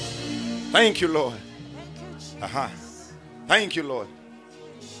 Thank you, Lord. Thank you, Lord.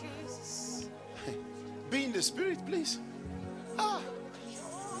 Be in the Spirit, please.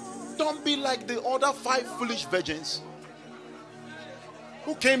 Don't be like the other 5 foolish virgins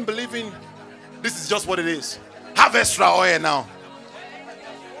who came believing this is just what it is. Have extra oil now.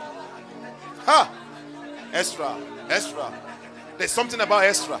 Extra. There's something about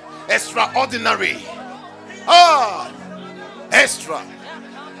extra. Extraordinary. Extra.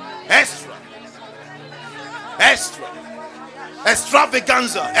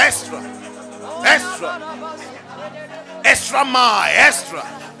 Extravaganza. Extra my. Extra.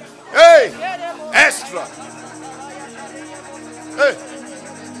 Hey. Extra. Hey.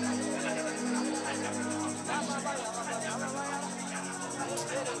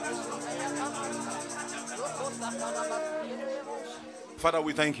 Father,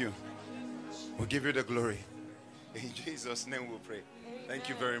 we thank you. We give you the glory. In Jesus' name we pray. Thank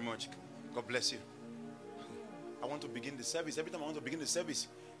you very much. God bless you. I want to begin the service. Every time I want to begin the service,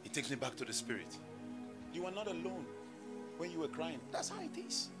 it takes me back to the Spirit. You are not alone when you were crying. That's how it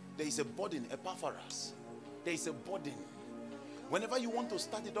is. There is a burden, Epaphras. There is a burden. Whenever you want to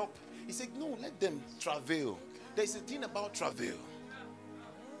start it up, he said, no, let them travail. There is a thing about travail.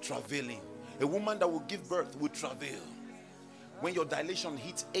 Travailing. A woman that will give birth will travail. When your dilation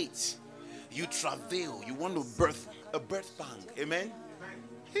hits 8, you travail. You want to birth a birth pang. Amen?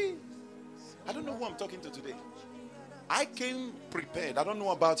 Hey, I don't know who I'm talking to today. I came prepared. I don't know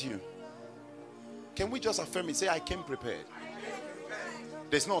about you. Can we just affirm it? Say, I came prepared.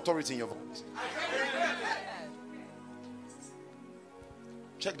 There's no authority in your voice.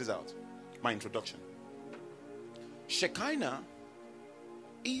 Check this out. My introduction. Shekinah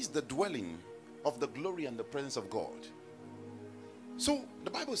is the dwelling of the glory and the presence of God. So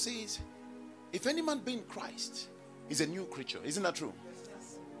the Bible says, if any man be in Christ, is a new creature. Isn't that true?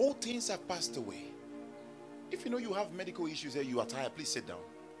 All things have passed away. If you know you have medical issues here, you are tired, please sit down.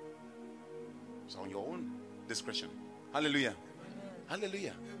 It's on your own discretion. Hallelujah.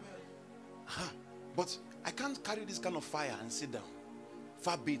 Hallelujah. But I can't carry this kind of fire and sit down.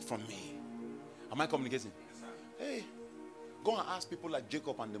 Far be it from me. Am I communicating? Hey, go and ask people like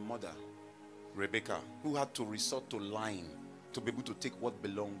Jacob and the mother, Rebecca, who had to resort to lying to be able to take what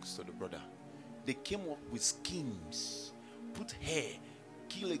belongs to the brother. They came up with schemes. Put hair,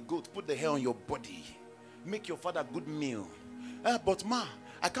 kill a goat, put the hair on your body, make your father a good meal. But ma,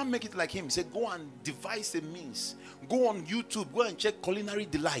 I can't make it like him. He said, go and devise a means. Go on YouTube, go and check Culinary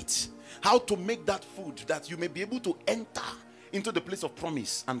Delight. How to make that food that you may be able to enter into the place of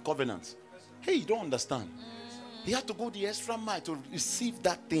promise and covenant. Hey, you don't understand. He had to go the extra mile to receive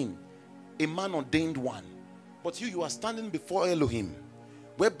that thing. A man ordained one. But you are standing before Elohim,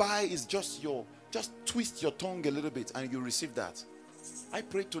 whereby it's just twist your tongue a little bit and you receive that. I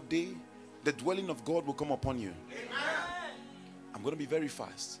pray today the dwelling of God will come upon you. Amen. I'm going to be very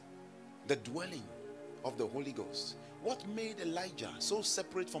fast. The dwelling of the Holy Ghost. What made Elijah so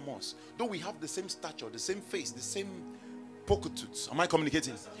separate from us? Though we have the same stature, the same face, the same pocketoots. Am I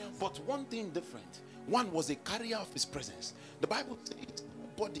communicating? Yes. But one thing different. One was a carrier of his presence. The Bible says,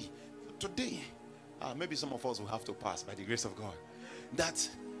 body. Today, maybe some of us will have to pass by the grace of God. That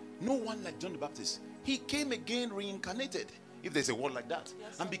no one like John the Baptist. He came again reincarnated, if there's a word like that,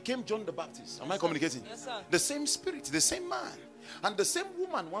 yes, and became John the Baptist. Am I communicating? Yes, sir. The same spirit, the same man. And the same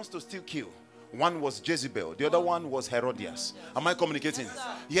woman wants to still kill. One was Jezebel, the other one was Herodias. Am I communicating?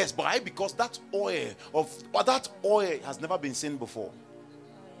 Yes, yes, but because that oil has never been seen before.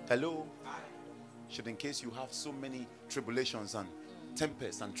 Hello? Should in case you have so many tribulations and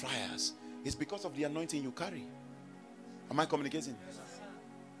tempests and trials, it's because of the anointing you carry. Am I communicating?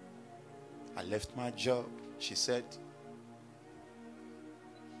 I left my job. She said,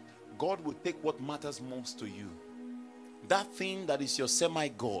 God will take what matters most to you. That thing that is your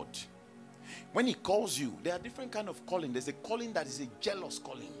semi-God. When he calls you, there are different kind of calling. There's a calling that is a jealous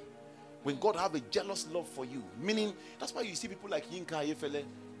calling. When God have a jealous love for you. Meaning, that's why you see people like Yinka Ayefele,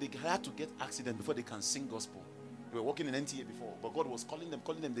 they had to get accident before they can sing gospel. They were working in NTA before, but God was calling them,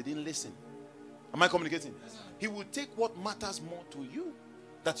 they didn't listen. Am I communicating? He will take what matters more to you,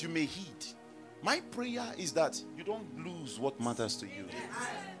 that you may heed. My prayer is that you don't lose what matters to you.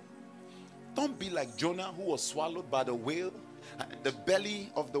 Don't be like Jonah, who was swallowed by the whale. The belly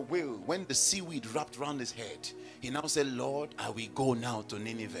of the whale, when the seaweed wrapped around his head, he now said, Lord, I will go now to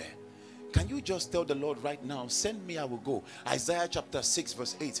Nineveh. Can you just tell the Lord right now, send me, I will go. Isaiah chapter 6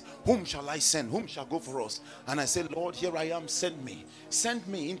 verse 8. Whom shall I send? Whom shall go for us? And I say, Lord, here I am, send me. Send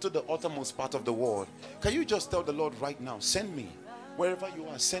me into the uttermost part of the world. Can you just tell the Lord right now, send me. Wherever you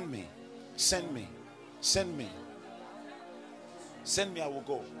are, send me. Send me. Send me. Send me, I will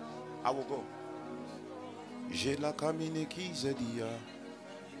go. I will go. Jela kamine kizedia.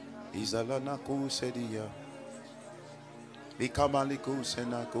 Izalana kusedia. Ikamaliku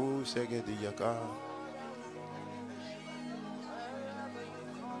senaku segediaka.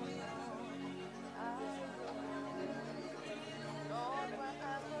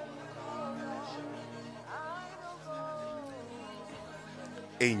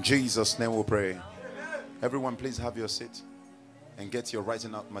 In Jesus' name we pray. Everyone, please have your seat and get your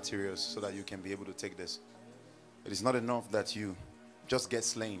writing out materials so that you can be able to take this. It is not enough that you just get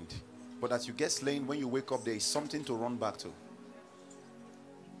slain, but that you get slain when you wake up, there is something to run back to.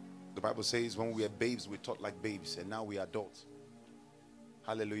 The Bible says when we are babes, we taught like babes, and now we are adults.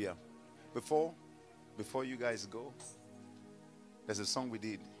 Hallelujah. Before you guys go, there's a song we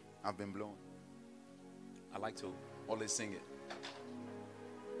did, I've Been Blown. I like to always sing it.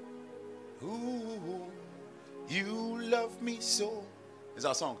 Ooh, you love me so. It's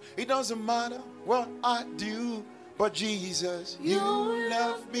our song. It doesn't matter what I do, but Jesus, you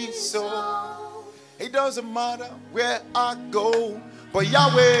love me so. It doesn't matter where I go, but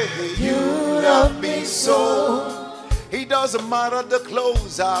Yahweh, you love me so. It doesn't matter the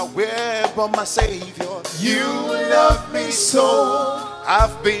clothes I wear, but my Savior, you love me so.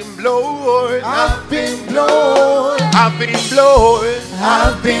 I've been blown, I've been blown, I've been blown,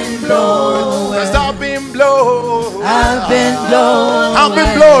 I've been blown, cause I've been blown, I've been blown, I've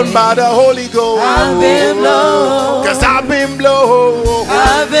been blown by the Holy Ghost, I've been blown, cause I've been blown,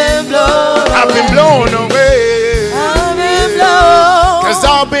 I've been blown, I've been blown away, I've been blown, cause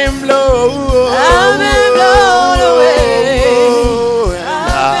I've been blown, I've been blown away,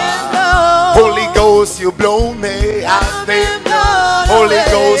 I've been blown. Holy Ghost, you blow me, I've been blown. Holy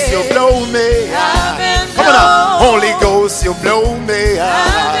Ghost, you blow me. Come on now. Holy Ghost, you blow me.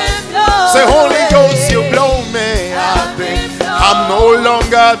 Say, Holy Ghost, you blow me. I'm no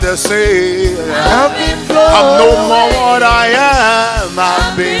longer the same. I'm no more what I am.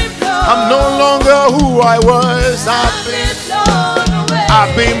 I'm no longer who I was. I've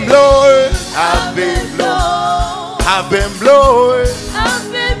been blown. I've been blown. I've been blown. I've been blown.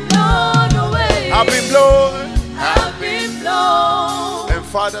 I've been blown. And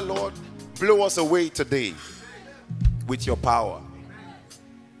Father, Lord, blow us away today with your power.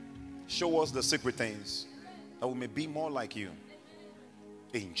 Show us the secret things that we may be more like you.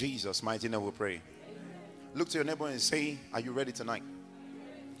 In Jesus' mighty name we pray. Look to your neighbor and say, are you ready tonight?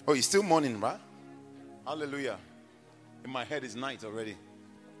 Oh, it's still morning, right? Hallelujah. In my head it's night already.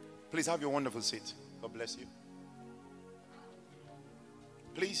 Please have your wonderful seat. God bless you.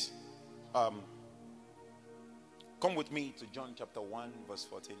 Please, come with me to John chapter 1 verse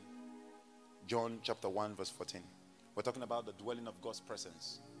 14. John chapter 1 verse 14. We're talking about the dwelling of God's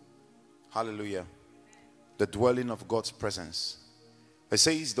presence. Hallelujah. The dwelling of God's presence. It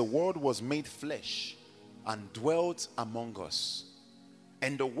says the word was made flesh and dwelt among us.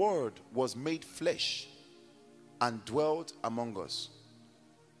 And the word was made flesh and dwelt among us.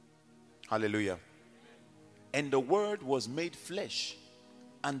 Hallelujah. And the word was made flesh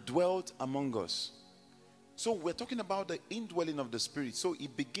and dwelt among us. So we're talking about the indwelling of the Spirit. So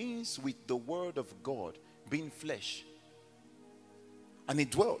it begins with the word of God being flesh. And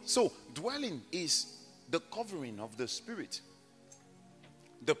it dwelt. So dwelling is the covering of the Spirit.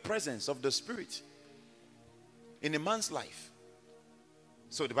 The presence of the Spirit in a man's life.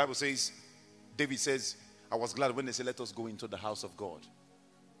 So the Bible says, David says, I was glad when they said, let us go into the house of God.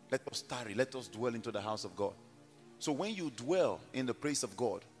 Let us tarry, let us dwell into the house of God. So when you dwell in the place of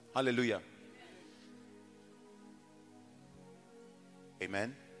God, hallelujah.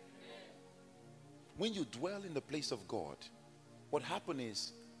 Amen. When you dwell in the place of God, what happens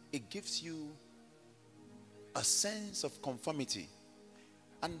is it gives you a sense of conformity.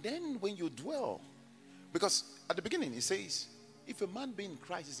 And then when you dwell, because at the beginning it says, if a man be in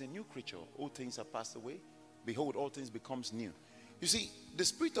Christ is a new creature, all things are passed away. Behold, all things becomes new. You see, the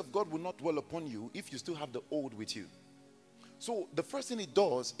Spirit of God will not dwell upon you if you still have the old with you. So the first thing it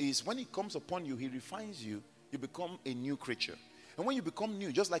does is when it comes upon you, he refines you, you become a new creature. And when you become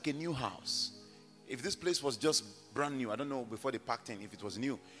new, just like a new house, if this place was just brand new, I don't know before they packed in if it was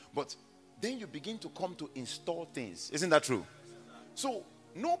new, but then you begin to come to install things. Isn't that true? So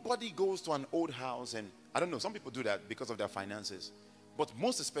nobody goes to an old house, and I don't know, some people do that because of their finances, but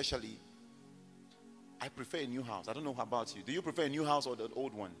most especially, I prefer a new house. I don't know how about you. Do you prefer a new house or the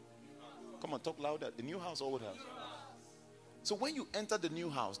old one? Come on, talk louder. The new house or old house? So when you enter the new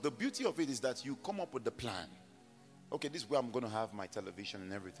house, the beauty of it is that you come up with the plan. Okay, this is where I'm going to have my television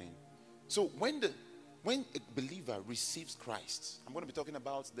and everything. So when a believer receives Christ, I'm going to be talking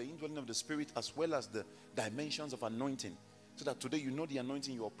about the indwelling of the Spirit as well as the dimensions of anointing. So that today you know the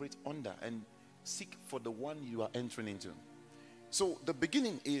anointing you operate under and seek for the one you are entering into. So the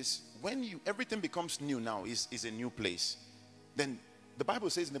beginning is when everything becomes new now, is a new place. Then the Bible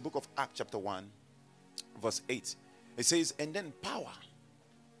says in the book of Acts chapter 1 verse 8, it says, and then power,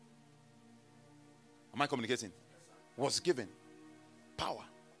 am I communicating? Was given. Power.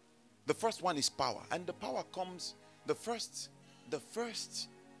 The first one is power. And the power comes, the first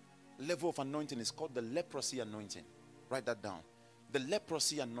level of anointing is called the leprosy anointing. Write that down. The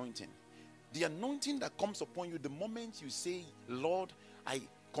leprosy anointing. The anointing that comes upon you the moment you say, Lord, I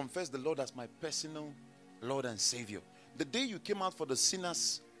confess the Lord as my personal Lord and Savior. The day you came out for the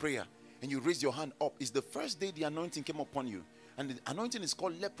sinner's prayer and you raised your hand up is the first day the anointing came upon you. And the anointing is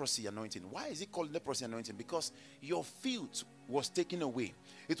called leprosy anointing. Why is it called leprosy anointing? Because your filth was taken away.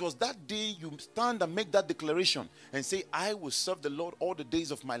 It was that day you stand and make that declaration and say, I will serve the Lord all the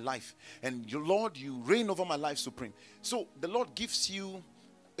days of my life. And your Lord, you reign over my life supreme. So the Lord gives you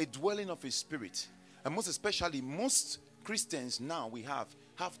a dwelling of his spirit. And most especially, most Christians now we have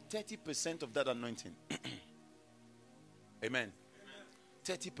 30% of that anointing. Amen.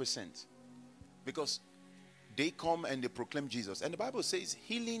 30%. Because they come and they proclaim Jesus. And the Bible says,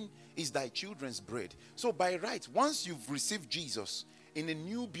 healing is thy children's bread. So by right, once you've received Jesus in a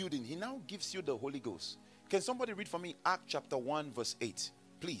new building, he now gives you the Holy Ghost. Can somebody read for me Acts chapter 1 verse 8?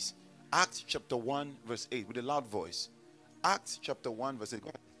 Please. Acts chapter 1 verse 8 with a loud voice. Acts chapter 1 verse 8. Go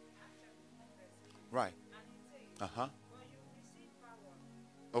ahead. Right. Uh-huh.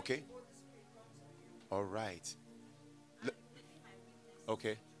 Okay. All right.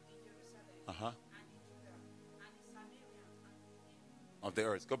 Okay. Uh-huh. Of the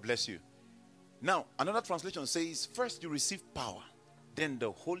earth. God bless you. Now, another translation says, first you receive power, then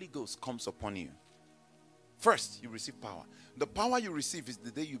the Holy Ghost comes upon you. First, you receive power. The power you receive is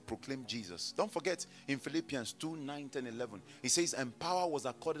the day you proclaim Jesus. Don't forget, in Philippians 2, 9, 10, 11, it says, and power was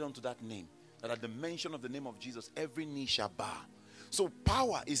accorded unto that name, that at the mention of the name of Jesus, every knee shall bow. So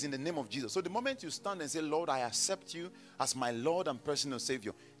power is in the name of Jesus. So the moment you stand and say, Lord, I accept you as my Lord and personal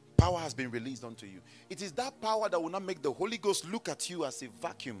Savior, power has been released unto you. It is that power that will not make the Holy Ghost look at you as a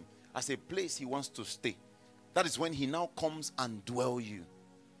vacuum, as a place he wants to stay. That is when he now comes and dwells you.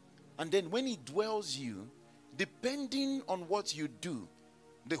 And then when he dwells you, depending on what you do,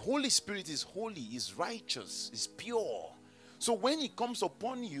 the Holy Spirit is holy, is righteous, is pure. So when he comes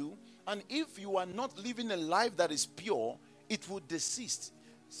upon you, and if you are not living a life that is pure, it will desist.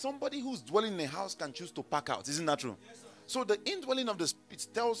 Somebody who's dwelling in a house can choose to pack out. Isn't that true? Yes, sir. So the indwelling of the Spirit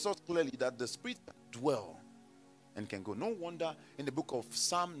tells us clearly that the Spirit dwell and can go. No wonder in the book of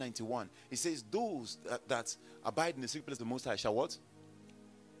Psalm 91, it says, those that abide in the secret place of the Most High shall what?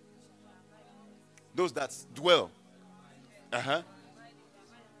 Those that dwell. Uh-huh.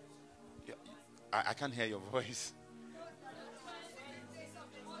 Yeah, I can't hear your voice.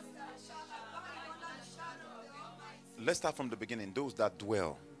 Let's start from the beginning. Those that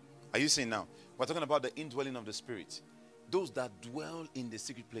dwell. Are you saying now? We're talking about the indwelling of the Spirit. Those that dwell in the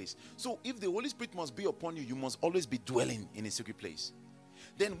secret place. So if the Holy Spirit must be upon you, you must always be dwelling in a secret place.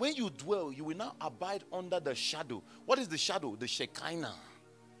 Then when you dwell, you will now abide under the shadow. What is the shadow? The Shekinah,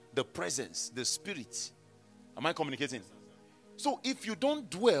 the presence, the Spirit. Am I communicating? So if you don't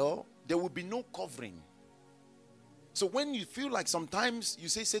dwell, there will be no covering. So when you feel like sometimes you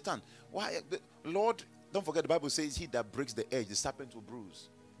say, Satan, why, Lord, don't forget the Bible says he that breaks the edge, the serpent will bruise.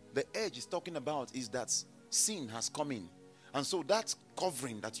 The edge is talking about is that sin has come in. And so that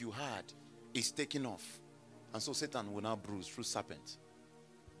covering that you had is taken off. And so Satan will now bruise through serpent.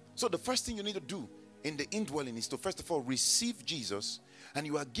 So the first thing you need to do in the indwelling is to first of all receive Jesus. And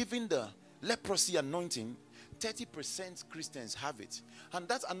you are given the leprosy anointing. 30% Christians have it. And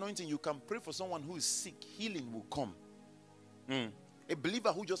that anointing, you can pray for someone who is sick. Healing will come. A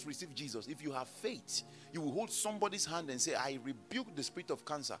believer who just received Jesus, if you have faith, you will hold somebody's hand and say, I rebuke the spirit of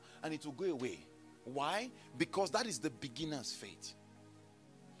cancer, and it will go away. Why? Because that is the beginner's faith.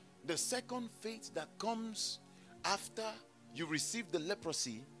 The second faith that comes after you receive the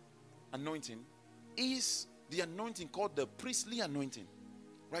leprosy anointing is the anointing called the priestly anointing.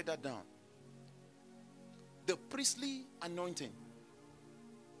 Write that down. The priestly anointing.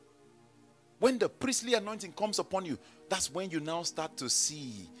 When the priestly anointing comes upon you, that's when you now start to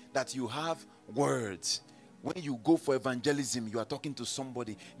see that you have words. When you go for evangelism, you are talking to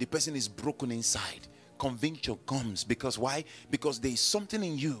somebody, the person is broken inside. Conviction comes. Because why? Because there is something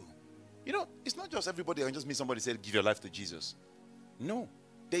in you. You know, it's not just everybody. I can just meet somebody said, give your life to Jesus. No.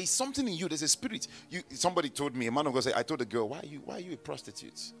 There is something in you. There's a spirit. Somebody told me, a man of God said, I told the girl, why are you a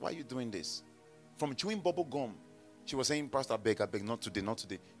prostitute? Why are you doing this? From chewing bubble gum, she was saying, Pastor, I beg, not today, not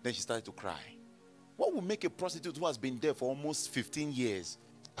today. Then she started to cry. What will make a prostitute who has been there for almost 15 years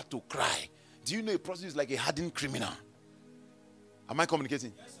start to cry? Do you know a prostitute is like a hardened criminal? Am I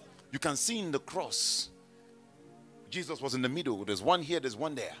communicating? Yes, you can see in the cross, Jesus was in the middle. There's one here, there's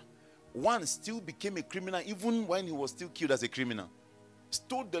one there. One still became a criminal even when he was still killed as a criminal.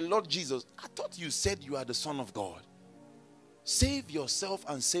 Told the Lord Jesus, I thought you said you are the Son of God. Save yourself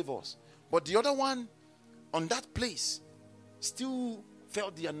and save us. But the other one on that place still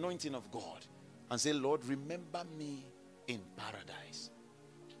felt the anointing of God and said, Lord, remember me in paradise.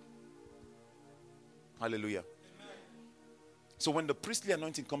 Hallelujah. Amen. So when the priestly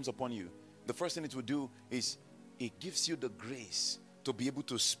anointing comes upon you, the first thing it will do is it gives you the grace to be able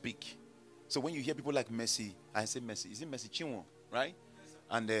to speak. So when you hear people like Mercy, I say Mercy, is it Mercy Chinwo, right? Yes,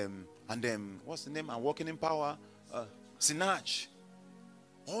 and what's the name? I'm walking in power. Sinach.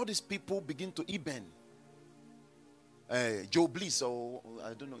 All these people begin to Eben. Joe Bliss, or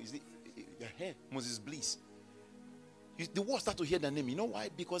I don't know, is it Moses Bliss? The world start to hear the name. You know why?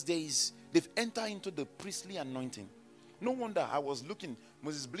 Because they've entered into the priestly anointing. No wonder I was looking.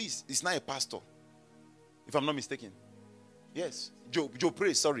 Moses Bliss is not a pastor, if I'm not mistaken. Yes, Joe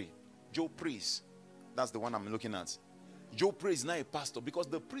Praise. Sorry, Joe Praise. That's the one I'm looking at. Joe Praise is not a pastor because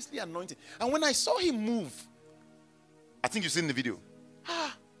the priestly anointing. And when I saw him move, I think you've seen the video.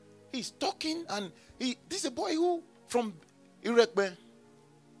 He's talking, and this is a boy who from Irekbe,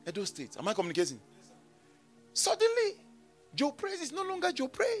 Edo State. Am I communicating? Suddenly, Joe Praise is no longer Joe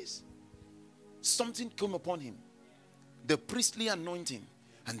Praise. Something came upon him. The priestly anointing.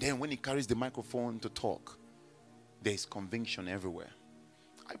 And then when he carries the microphone to talk, there is conviction everywhere.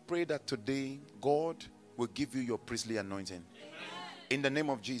 I pray that today, God will give you your priestly anointing. Amen. In the name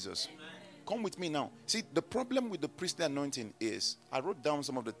of Jesus. Amen. Come with me now. See, the problem with the priestly anointing is, I wrote down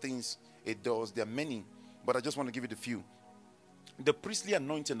some of the things it does. There are many, but I just want to give you the few. The priestly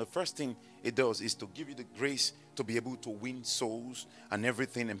anointing, the first thing it does is to give you the grace to be able to win souls and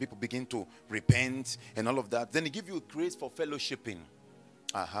everything, and people begin to repent and all of that. Then it gives you a grace for fellowshipping.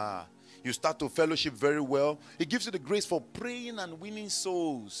 You start to fellowship very well. It gives you the grace for praying and winning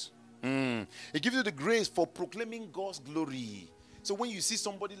souls. It gives you the grace for proclaiming God's glory. So when you see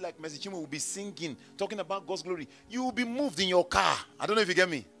somebody like Mercy Chinwe will be singing, talking about God's glory, you will be moved in your car. I don't know if you get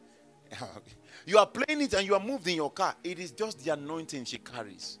me. You are playing it and you are moved in your car. It is just the anointing she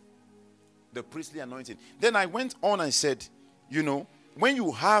carries. The priestly anointing. Then I went on and said, you know, when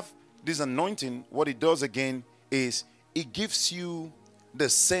you have this anointing, what it does again is it gives you the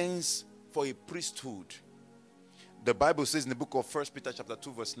sense for a priesthood. The Bible says in the book of 1 Peter chapter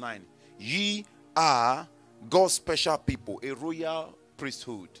 2 verse 9, ye are God's special people, a royal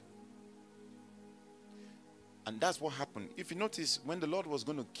priesthood. And that's what happened. If you notice, when the Lord was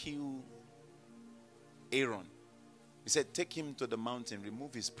going to kill Aaron, he said, take him to the mountain,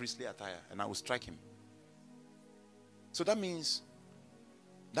 remove his priestly attire, and I will strike him. So that means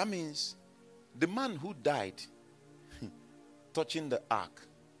the man who died touching the ark,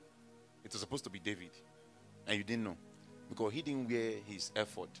 it was supposed to be David. And you didn't know, because he didn't wear his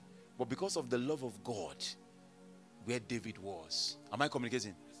ephod. But because of the love of God, where David was. Am I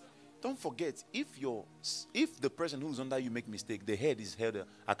communicating? Don't forget, if the person who's under you make mistake, the head is held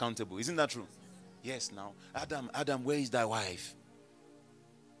accountable. Isn't that true? Yes. Now, Adam, where is thy wife?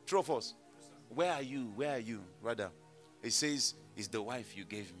 True of us. Where are you? Where are you? Rather, it says, it's the wife you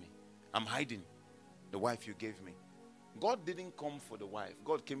gave me. I'm hiding the wife you gave me. God didn't come for the wife.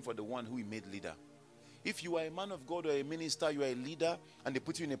 God came for the one who he made leader. If you are a man of God or a minister, you are a leader, and they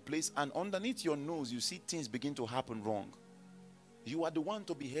put you in a place, and underneath your nose, you see things begin to happen wrong. You are the one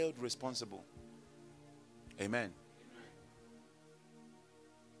to be held responsible. Amen.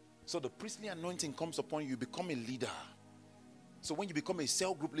 So the priestly anointing comes upon you, you become a leader. So when you become a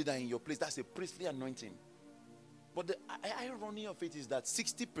cell group leader in your place, that's a priestly anointing. But the irony of it is that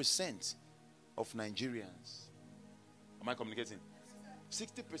 60% of Nigerians, am I communicating?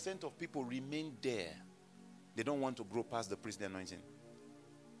 60% of people remain there. They don't want to grow past the priestly anointing.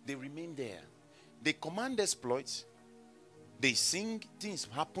 They remain there. They command exploits. They sing, things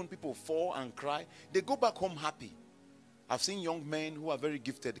happen, people fall and cry. They go back home happy. I've seen young men who are very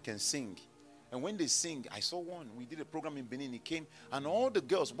gifted can sing. And when they sing, I saw one. We did a program in Benin. He came, and all the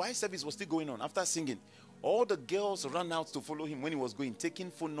girls, while service was still going on, after singing, all the girls ran out to follow him when he was going,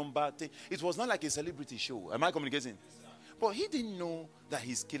 taking phone number. It was not like a celebrity show. Am I communicating? But he didn't know that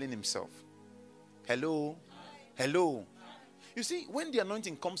he's killing himself. Hello? Hello? You see, when the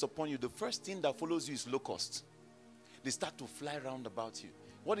anointing comes upon you, the first thing that follows you is locusts. They start to fly around about you.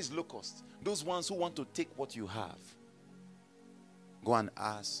 What is locust? Those ones who want to take what you have. Go and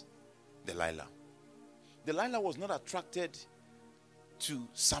ask Delilah. Delilah was not attracted to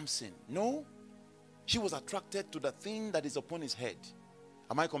Samson. No. She was attracted to the thing that is upon his head.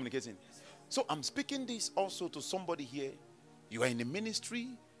 Am I communicating? So I'm speaking this also to somebody here. You are in a ministry.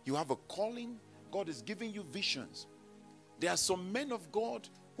 You have a calling. God is giving you visions. There are some men of God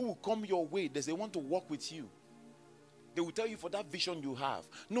who will come your way. They want to walk with you. They will tell you for that vision you have.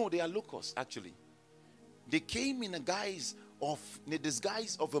 No, they are locusts actually. They came in the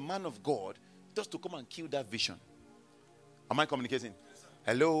disguise of a man of God just to come and kill that vision. Am I communicating? Yes,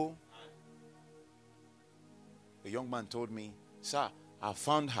 hello? A young man told me, sir, I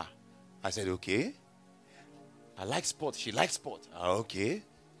found her. I said, okay. I like sport. She likes sport. Okay.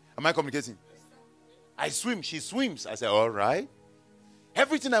 Am I communicating? I swim. She swims. I said, all right.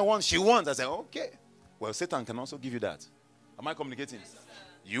 Everything I want, she wants. I said, okay. Well, Satan can also give you that. Am I communicating?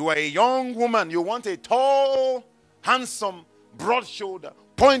 You are a young woman. You want a tall handsome, broad shoulder,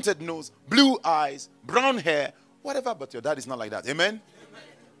 pointed nose, blue eyes, brown hair, whatever, but your dad is not like that. Amen?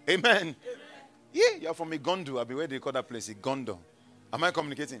 Amen. Amen. Yeah, you're from Igondo. I'll be where they call that place, Igondo. Am I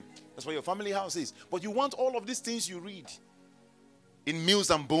communicating? That's what your family house is. But you want all of these things you read in Mills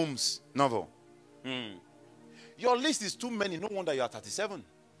and Booms novel. Your list is too many. No wonder you are 37.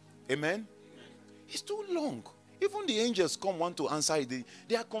 Amen? It's too long. Even the angels come want to answer it.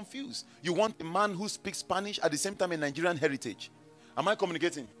 They are confused. You want a man who speaks Spanish at the same time a Nigerian heritage. Am I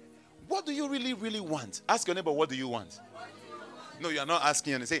communicating? What do you really, really want? Ask your neighbor, what do you want? No, you are not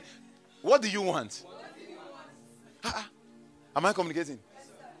asking. And say, what do you want? Am I communicating?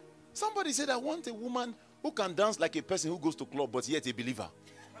 Somebody said, I want a woman who can dance like a person who goes to club but yet a believer.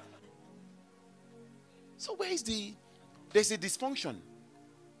 So there's a dysfunction.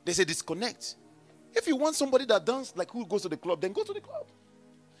 There's a disconnect. If you want somebody that dances like who goes to the club, then go to the club.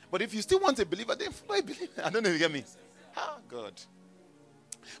 But if you still want a believer, then follow a believer. I don't know if you get me. God.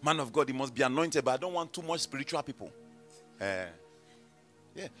 Man of God, he must be anointed, but I don't want too much spiritual people. Yeah.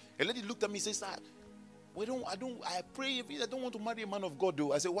 A lady looked at me and said, I pray, I don't want to marry a man of God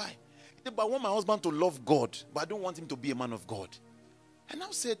though. I said, why? He said, but I want my husband to love God, but I don't want him to be a man of God. And I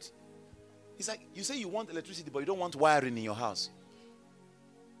said, he's like, you say you want electricity, but you don't want wiring in your house.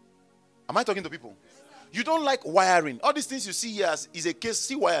 Am I talking to people? You don't like wiring. All these things you see here is a case.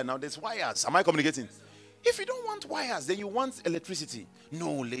 See wire now. There's wires. Am I communicating? If you don't want wires, then you want electricity.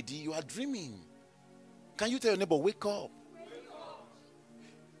 No, lady, you are dreaming. Can you tell your neighbor, wake up?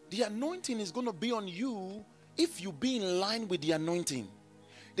 The anointing is going to be on you if you be in line with the anointing.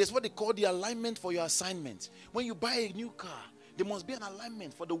 There's what they call the alignment for your assignment. When you buy a new car, there must be an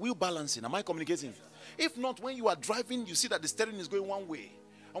alignment for the wheel balancing. Am I communicating? If not, when you are driving, you see that the steering is going one way.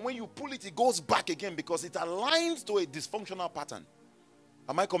 And when you pull it, it goes back again because it aligns to a dysfunctional pattern.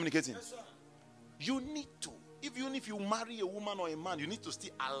 Am I communicating? Yes, you need to. Even if you marry a woman or a man, you need to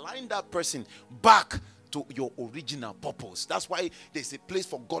still align that person back to your original purpose. That's why there's a place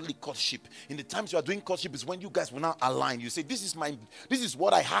for godly courtship. In the times you are doing courtship is when you guys will now align. You say, this is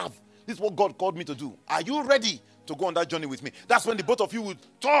what I have. This is what God called me to do. Are you ready to go on that journey with me? That's when the both of you will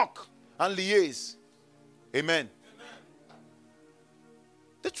talk and liaise. Amen.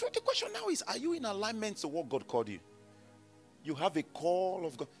 The question now is, are you in alignment to what God called you? You have a call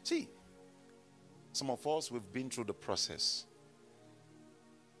of God. See, some of us, we've been through the process.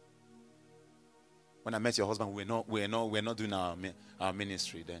 When I met your husband, we're not doing our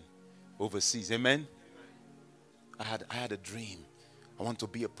ministry then overseas. Amen? I had a dream. I want to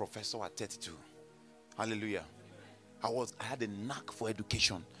be a professor at 32. Hallelujah. I had a knack for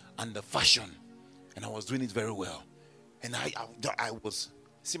education and the fashion, and I was doing it very well. And I was,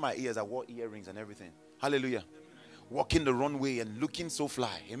 see my ears, I wore earrings and everything. Hallelujah. Walking the runway and looking so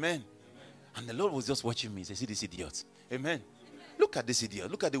fly. Amen. And the Lord was just watching me. He said, see this idiot. Amen. Look at this idiot.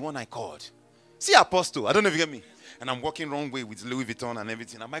 Look at the one I called. See Apostle. I don't know if you get me. And I'm walking wrong way with Louis Vuitton and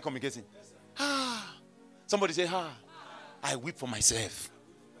everything. Am I communicating? Somebody say, I weep for myself.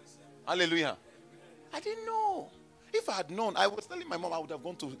 Hallelujah. I didn't know. If I had known, I was telling my mom I would have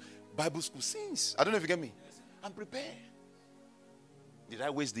gone to Bible school since. I don't know if you get me. I'm prepared. Did I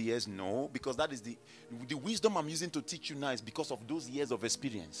waste the years? No, because that is the wisdom I'm using to teach you now is because of those years of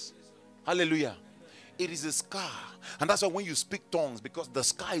experience. Hallelujah. It is a scar. And that's why when you speak tongues, because the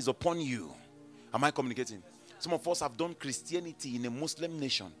scar is upon you. Am I communicating? Some of us have done Christianity in a Muslim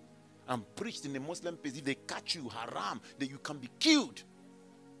nation and preached in a Muslim place. If they catch you, haram, that you can be killed.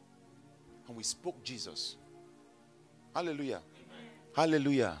 And we spoke Jesus. Hallelujah. Amen.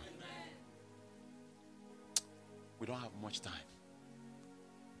 Hallelujah. Amen. We don't have much time.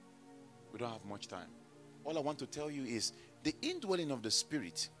 We don't have much time. All I want to tell you is the indwelling of the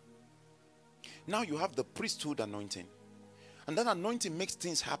Spirit. Now you have the priesthood anointing. And that anointing makes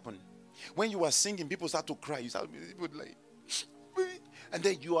things happen. When you are singing, people start to cry. You start people like, and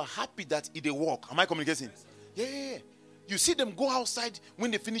then you are happy that they walk. Am I communicating? Yeah. You see them go outside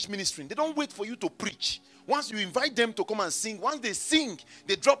when they finish ministering. They don't wait for you to preach. Once you invite them to come and sing, once they sing,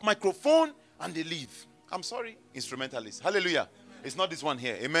 they drop microphone and they leave. I'm sorry, instrumentalists. Hallelujah. It's not this one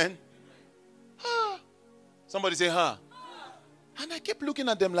here. Amen. Somebody say, And I kept looking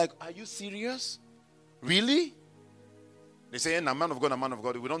at them like, are you serious? Really? They say, a man of God, a man of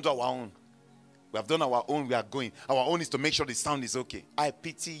God. We don't do our own. We have done our own. We are going. Our own is to make sure the sound is okay. I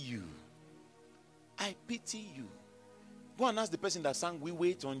pity you. I pity you. Go and ask the person that sang, we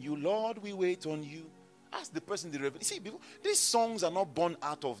wait on you. Lord, we wait on you. Ask the person the revelation. See, these songs are not born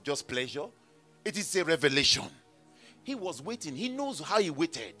out of just pleasure. It is a revelation. He was waiting. He knows how he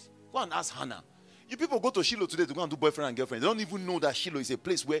waited. Go and ask Hannah. You people go to Shiloh today to go and do boyfriend and girlfriend. They don't even know that Shiloh is a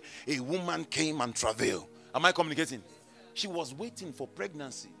place where a woman came and travailed. Am I communicating? She was waiting for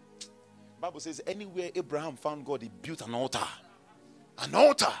pregnancy. Bible says anywhere Abraham found God, he built an altar. An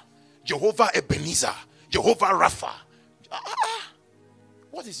altar. Jehovah Ebenezer. Jehovah Rapha.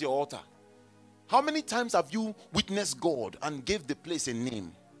 What is your altar? How many times have you witnessed God and gave the place a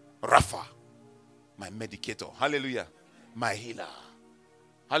name? Rapha. My medicator. Hallelujah. My healer.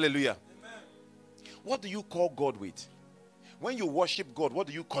 Hallelujah. Amen. What do you call God with? When you worship God, what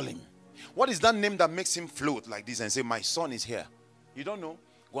do you call him? What is that name that makes him float like this and say, my son is here? You don't know?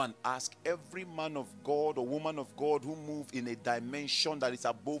 Go and ask every man of God or woman of God who move in a dimension that is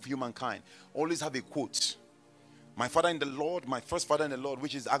above humankind. Always have a quote. My father in the Lord, my first father in the Lord,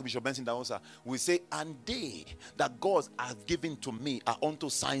 which is Archbishop Benson Daosa, will say, and they that God has given to me are unto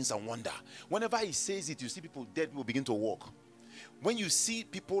signs and wonder. Whenever he says it, you see people dead, people begin to walk. When you see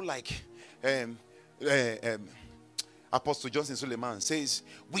people like Apostle Johnson Suleiman says,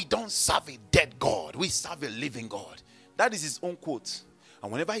 we don't serve a dead God, we serve a living God. That is his own quote.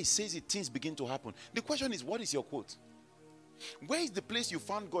 And whenever he says it, things begin to happen. The question is, what is your quote? Where is the place you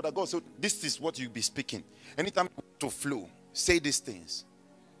found God that God? So this is what you'll be speaking. Anytime to flow, say these things.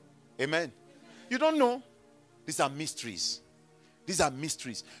 Amen. You don't know. These are mysteries. These are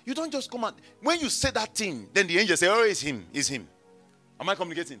mysteries. You don't just come out. When you say that thing, then the angel say, oh, it's him. It's him. Am I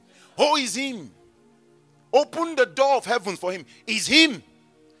communicating? Oh, it's him. Open the door of heaven for him. It's him.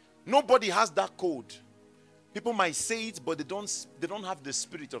 Nobody has that code. People might say it, but they don't have the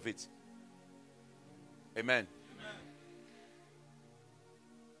spirit of it. Amen. Amen.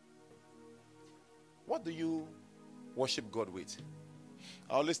 What do you worship God with?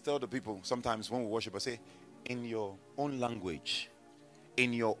 I always tell the people sometimes when we worship, I say, in your own language.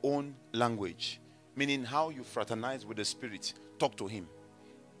 In your own language. Meaning how you fraternize with the Spirit. Talk to him.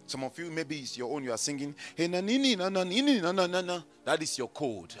 Some of you, maybe it's your own, you are singing, hey, na nini, na na nini, na na na na. That is your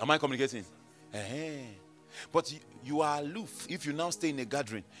code. Am I communicating? But you are aloof if you now stay in a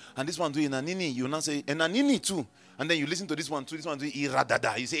gathering. And this one doing nanini, you now say, nanini too. And then you listen to this one too, this one doing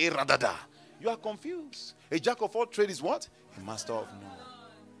iradada. You say, iradada. You are confused. A jack of all trades is what? A master of none.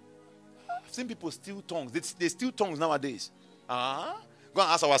 I've seen people steal tongues. They steal tongues nowadays. Go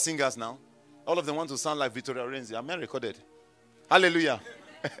and ask our singers now. All of them want to sound like Victoria Renzi. I'm not recorded. Hallelujah.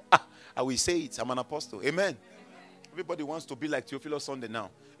 I will say it. I'm an apostle. Amen. Everybody wants to be like Theophilus Sunday now.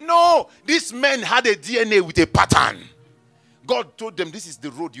 No, these men had a DNA with a pattern. God told them this is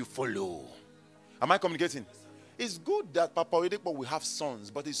the road you follow. Am I communicating? It's good that Papa Oyedepo will have sons,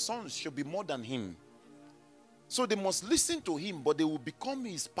 but his sons should be more than him. So they must listen to him, but they will become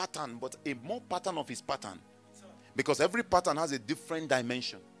his pattern, but a more pattern of his pattern. Because every pattern has a different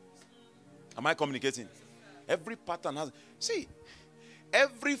dimension. Am I communicating? Every pattern has... See,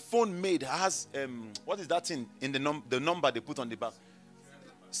 every phone made has... what is that thing in the number they put on the back?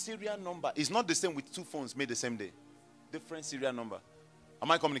 Serial number. It's not the same with two phones made the same day. Different serial number.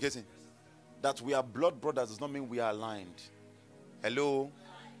 Am I communicating? That we are blood brothers does not mean we are aligned. Hello?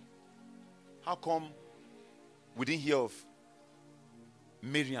 How come we didn't hear of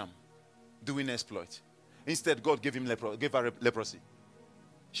Miriam doing exploit? Instead, God gave her leprosy.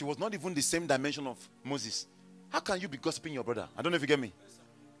 She was not even the same dimension of Moses. How can you be gossiping your brother? I don't know if you get me.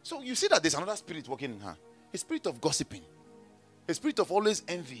 So you see that there's another spirit working in her. A spirit of gossiping. A spirit of always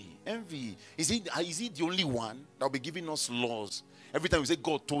envy. Envy. Is he the only one that will be giving us laws? Every time we say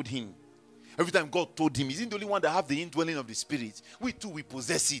God told him. Every time God told him. Is he the only one that have the indwelling of the Spirit? We too, we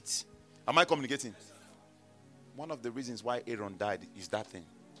possess it. Am I communicating? One of the reasons why Aaron died is that thing.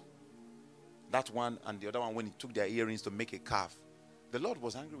 That one and the other one when he took their earrings to make a calf. The Lord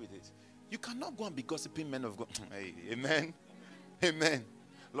was angry with it. You cannot go and be gossiping men of God. Hey, amen. Amen.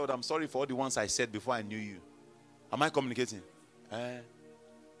 Lord, I'm sorry for all the ones I said before I knew you. Am I communicating?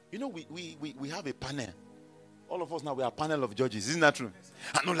 You know, we have a panel. All of us now, we are a panel of judges. Isn't that true?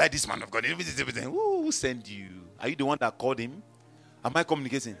 I don't like this man of God. Who sent you? Are you the one that called him? Am I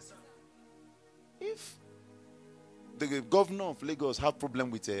communicating? If the governor of Lagos have problem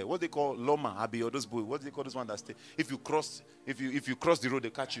with what they call Loma, Abi, or those boys, what do they call this one that stay? If you cross the road, they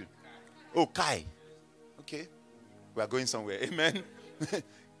catch you. Oh, Kai. Okay. We are going somewhere. Amen.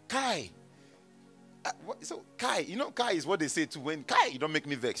 Kai. So Kai, you know, Kai is what they say to when Kai, you don't make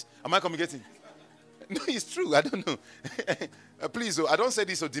me vex. Am I communicating? No, it's true. I don't know. Please, I don't say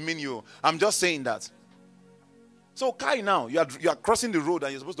this to demean you. I'm just saying that. So Kai now, you are crossing the road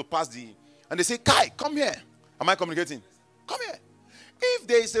and you're supposed to pass and they say, Kai, come here. Am I communicating? Come here. If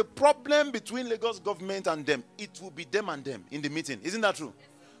there is a problem between Lagos government and them, it will be them and them in the meeting. Isn't that true?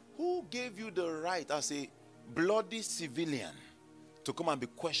 Who gave you the right as a bloody civilian to come and be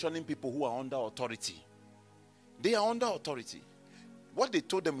questioning people who are under authority? They are under authority. What they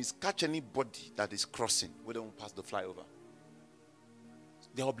told them is catch anybody that is crossing. We don't pass the flyover.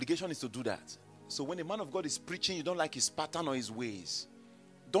 Their obligation is to do that. So when a man of God is preaching, you don't like his pattern or his ways.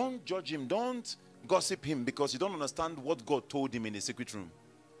 Don't judge him. Don't gossip him because you don't understand what God told him in the secret room.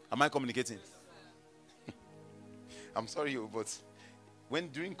 Am I communicating? I'm sorry, but when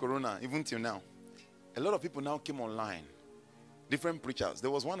during Corona, even till now, a lot of people now came online. Different preachers.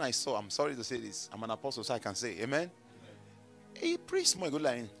 There was one I saw. I'm sorry to say this. I'm an apostle, so I can say, amen. He preached more good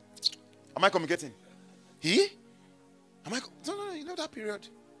line. Am I communicating? He? Am I? No. You know that period?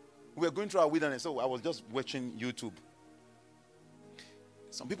 We were going through our wilderness, so I was just watching YouTube.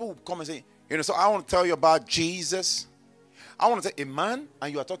 Some people would come and say, so I want to tell you about Jesus. I want to tell a man,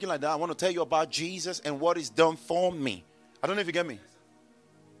 and you are talking like that. I want to tell you about Jesus and what he's done for me. I don't know if you get me.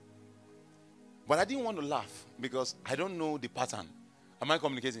 But I didn't want to laugh because I don't know the pattern. Am I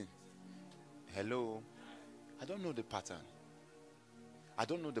communicating? Hello? I don't know the pattern. I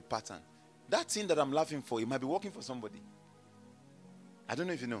don't know the pattern. That thing that I'm laughing for, it might be working for somebody. I don't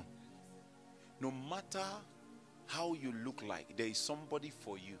know if you know. No matter how you look like, there is somebody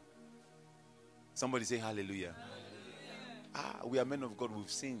for you. Somebody say hallelujah. We are men of God. We've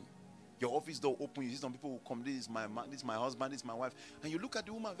seen your office door open. You see some people who come. This is my man. This is my husband. This is my wife. And you look at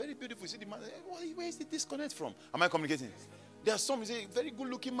the woman, very beautiful. You see the man. Where is the disconnect from? Am I communicating? There are some. You say, very good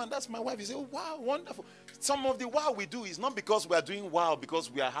looking man. That's my wife. You say, oh, wow, wonderful. Some of the wow we do is not because we are doing wow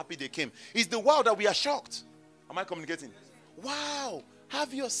because we are happy they came. It's the wow that we are shocked. Am I communicating? Wow.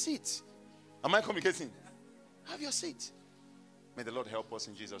 Have your seat. Am I communicating? Have your seat. May the Lord help us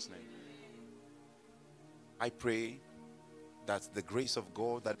in Jesus' name. I pray that the grace of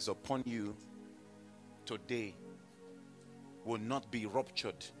God that is upon you today will not be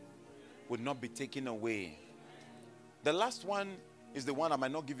ruptured, will not be taken away. The last one is the one I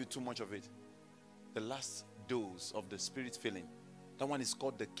might not give you too much of it. The last dose of the Spirit filling. That one is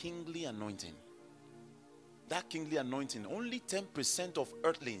called the kingly anointing. That kingly anointing, only 10% of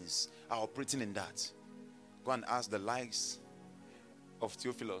earthlings are operating in that. Go and ask the likes of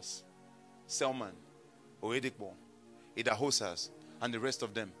Theophilus, Selman, Oedekbo, Idahosas, and the rest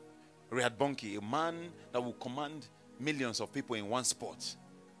of them. Rehad Bonki, a man that will command millions of people in one spot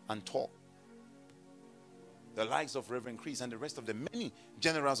and talk. The likes of Reverend Chris and the rest of the many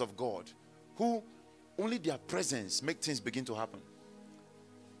generals of God who only their presence make things begin to happen.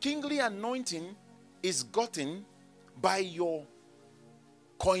 Kingly anointing is gotten by your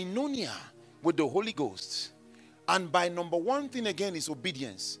koinonia with the Holy Ghost. And by number one thing again is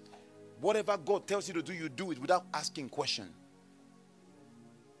obedience. Whatever God tells you to do, you do it without asking question.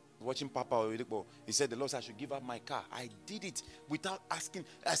 Watching Papa, he said the Lord said I should give up my car. I did it without asking.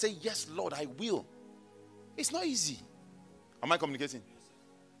 I said, yes, Lord, I will. It's not easy. Am I communicating?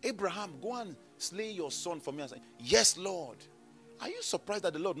 Abraham, go and slay your son for me. I said, yes, Lord. Are you surprised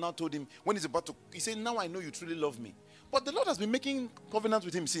that the Lord now told him when he's about to, he said, now I know you truly love me. But the Lord has been making covenants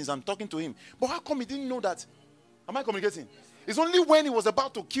with him since I'm talking to him. But how come he didn't know that? Am I communicating? It's only when he was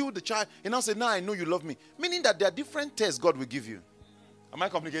about to kill the child, he now said, now I know you love me. Meaning that there are different tests God will give you. Am I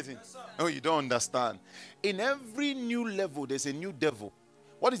communicating? Yes, no, you don't understand. In every new level, there's a new devil.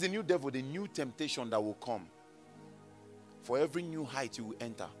 What is the new devil? The new temptation that will come. For every new height you will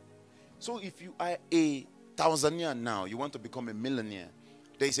enter. So if you are a thousandaire now, you want to become a millionaire,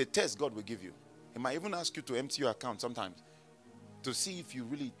 there is a test God will give you. He might even ask you to empty your account sometimes to see if you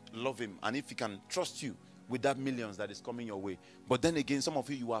really love him and if he can trust you with that millions that is coming your way. But then again, some of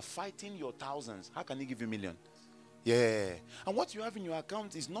you are fighting your thousands. How can he give you million? Yeah. And what you have in your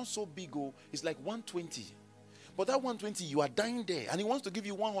account is not so big. It's like 120. But that 120, you are dying there. And he wants to give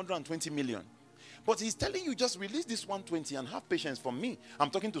you 120 million. But he's telling you just release this 120 and have patience for me. I'm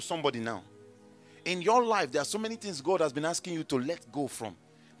talking to somebody now. In your life, there are so many things God has been asking you to let go from.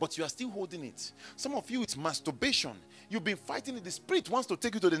 But you are still holding it. Some of you, it's masturbation. You've been fighting it. The Spirit wants to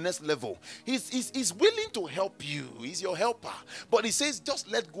take you to the next level. He's willing to help you. He's your helper. But he says, just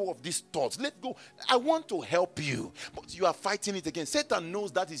let go of these thoughts. Let go. I want to help you. But you are fighting it again. Satan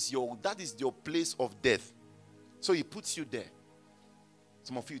knows that is your place of death. So he puts you there.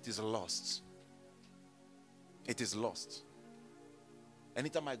 Some of you, it is lost. It is lost.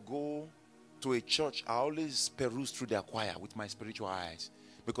 Anytime I go to a church, I always peruse through their choir with my spiritual eyes.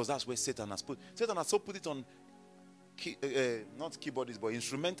 Because that's where Satan has put. Satan has so put it on, not keyboardists, but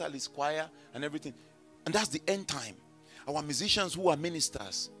instrumentalists, choir, and everything. And that's the end time. Our musicians who are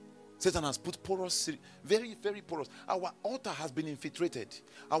ministers, Satan has put porous, very, very porous. Our altar has been infiltrated.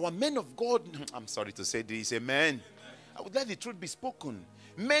 Our men of God, I'm sorry to say this, amen. I would let the truth be spoken.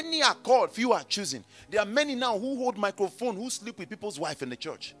 Many are called, few are choosing. There are many now who hold microphone, who sleep with people's wife in the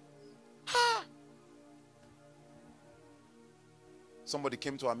church. Ha! somebody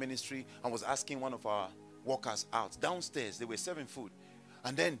came to our ministry and was asking one of our workers out downstairs. They were serving food,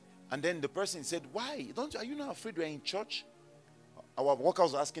 and then the person said, "Why are you not afraid we're in church?" Our worker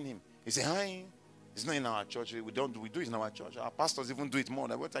was asking him. He said, "Hi, it's not in our church. We do it in our church. Our pastors even do it more."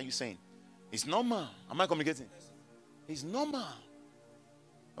 Like, what are you saying? It's normal. Am I communicating? It's normal.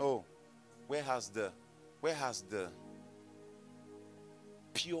 Oh, where has the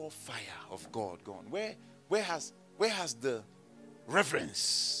pure fire of God gone? Where has the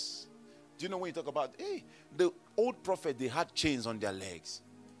reverence? Do you know when you talk about, hey, the old prophet, they had chains on their legs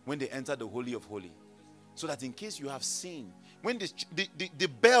when they entered the Holy of Holies, so that in case you have seen, when the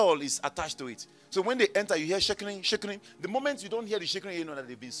bell is attached to it, so when they enter, you hear shaking. The moment you don't hear the shaking, you know that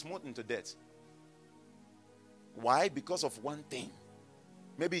they've been smoten to death. Why? Because of one thing.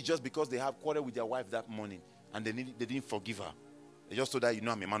 Maybe it's just because they have quarrel with their wife that morning and they didn't forgive her. They just told her, you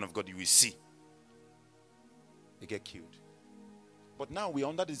know, I'm a man of God, you will see. They get killed. But now we are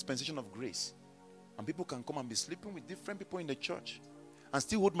under the dispensation of grace, and people can come and be sleeping with different people in the church and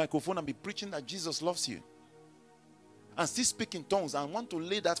still hold microphone and be preaching that Jesus loves you, and still speak in tongues and want to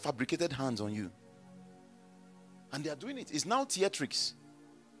lay that fabricated hands on you. And they are doing it. It's now theatrics.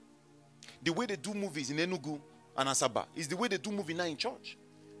 The way they do movies in Enugu and Asaba is the way they do movie now in church.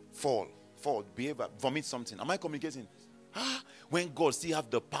 Fall, behavior, vomit something. Am I communicating? When God still have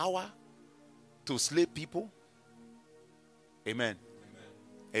the power to slay people. Amen.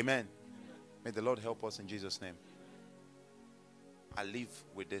 Amen. May the Lord help us in Jesus' name. I leave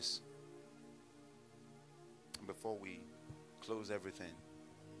with this before we close everything.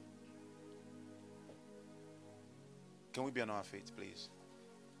 Can we be on our feet, please?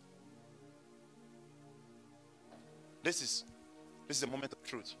 This is a moment of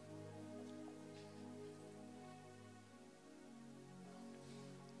truth.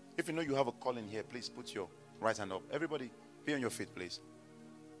 If you know you have a calling here, please put your right hand up. Everybody, be on your feet, please.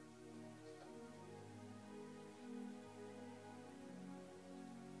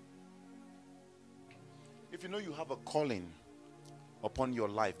 If you know you have a calling upon your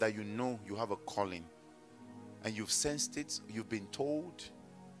life, that you know you have a calling, and you've sensed it, you've been told,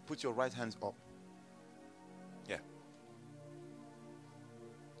 put your right hands up. Yeah.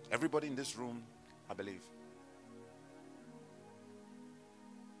 Everybody in this room, I believe.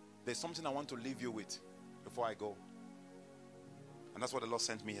 There's something I want to leave you with before I go. And that's what the Lord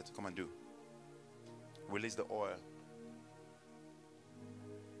sent me here to come and do. Release the oil.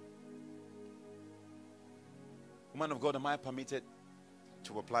 Woman of God, am I permitted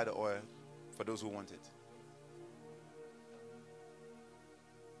to apply the oil for those who want it?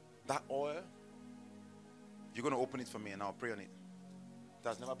 That oil, you're going to open it for me and I'll pray on it. It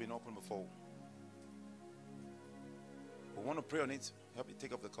has never been opened before. We want to pray on it. Help me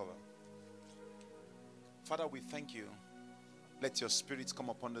take off the cover. Father, we thank you. Let your spirits come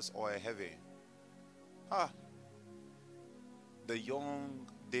upon this oil heavy. The young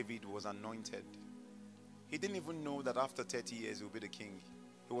David was anointed. He didn't even know that after 30 years he will be the king.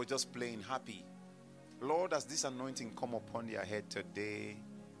 He was just plain happy. Lord, as this anointing come upon their head today,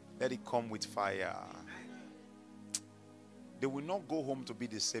 let it come with fire. They will not go home to be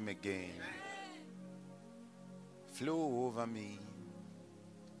the same again. Flow over me.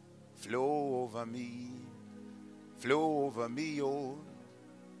 Flow over me. Flow over me, oh.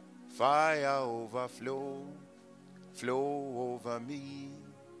 Fire overflow. Flow over me.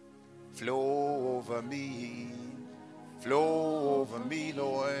 Flow over me. Flow over me,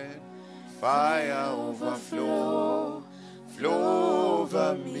 Lord. Fire overflow. Flow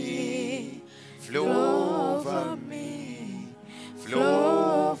over me. Flow over me.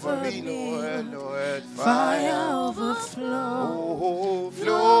 Flow over me, Lord, Lord. Fire overflow. Oh,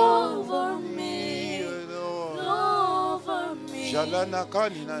 flow over me, Lord. Flow over me.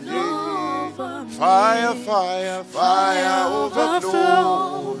 Fire, fire, fire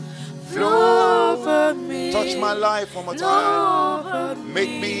overflow. Flow over me. Touch my life one more time.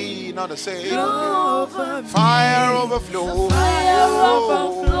 Make me not the same. Fire overflow. Fire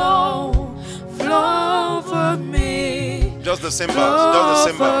overflow. Flow over me. Just the cymbals. Just the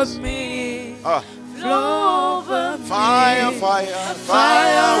cymbals. Flow over me. Fire, fire,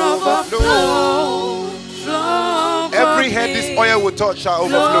 fire overflow. Every head this oil will touch shall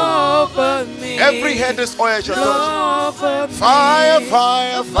overflow. Every head this oil shall touch. Fire,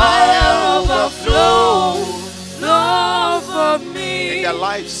 fire, fire overflow. Flow over me. In their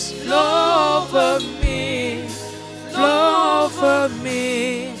lives. Flow over me. Flow over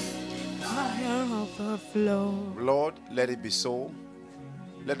me. Fire overflow. Lord, let it be so.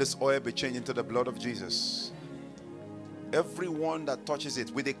 Let this oil be changed into the blood of Jesus. Everyone that touches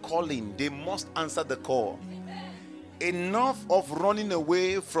it with a calling, they must answer the call. Enough of running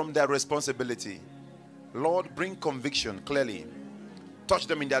away from their responsibility. Lord, bring conviction clearly. Touch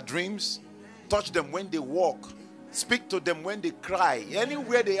them in their dreams. Touch them when they walk. Speak to them when they cry.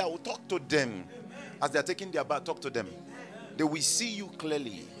 Anywhere they are, talk to them. As they are taking their bath, talk to them. They will see you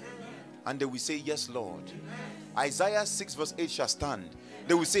clearly. And they will say, yes, Lord. Isaiah 6 verse 8 shall stand.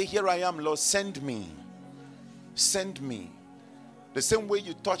 They will say, here I am, Lord, send me. Send me. The same way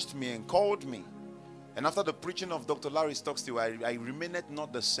you touched me and called me. And after the preaching of Dr. Larry Stockstill, I remained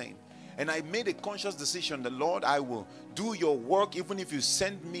not the same. And I made a conscious decision that, Lord, I will do your work even if you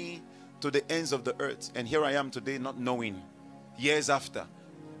send me to the ends of the earth. And here I am today not knowing, years after,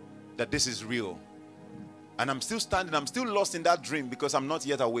 that this is real. And I'm still standing, I'm still lost in that dream because I'm not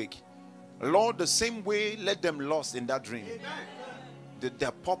yet awake. Lord, the same way, let them lost in that dream.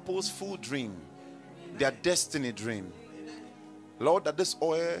 Their purposeful dream, their destiny dream. Lord, that this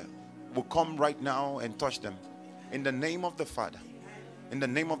oil will come right now and touch them. In the name of the Father, in the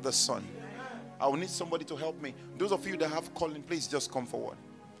name of the Son. I will need somebody to help me. Those of you that have calling, please just come forward.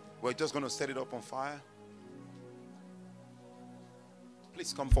 We're just going to set it up on fire.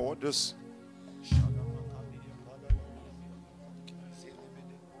 Please come forward. Just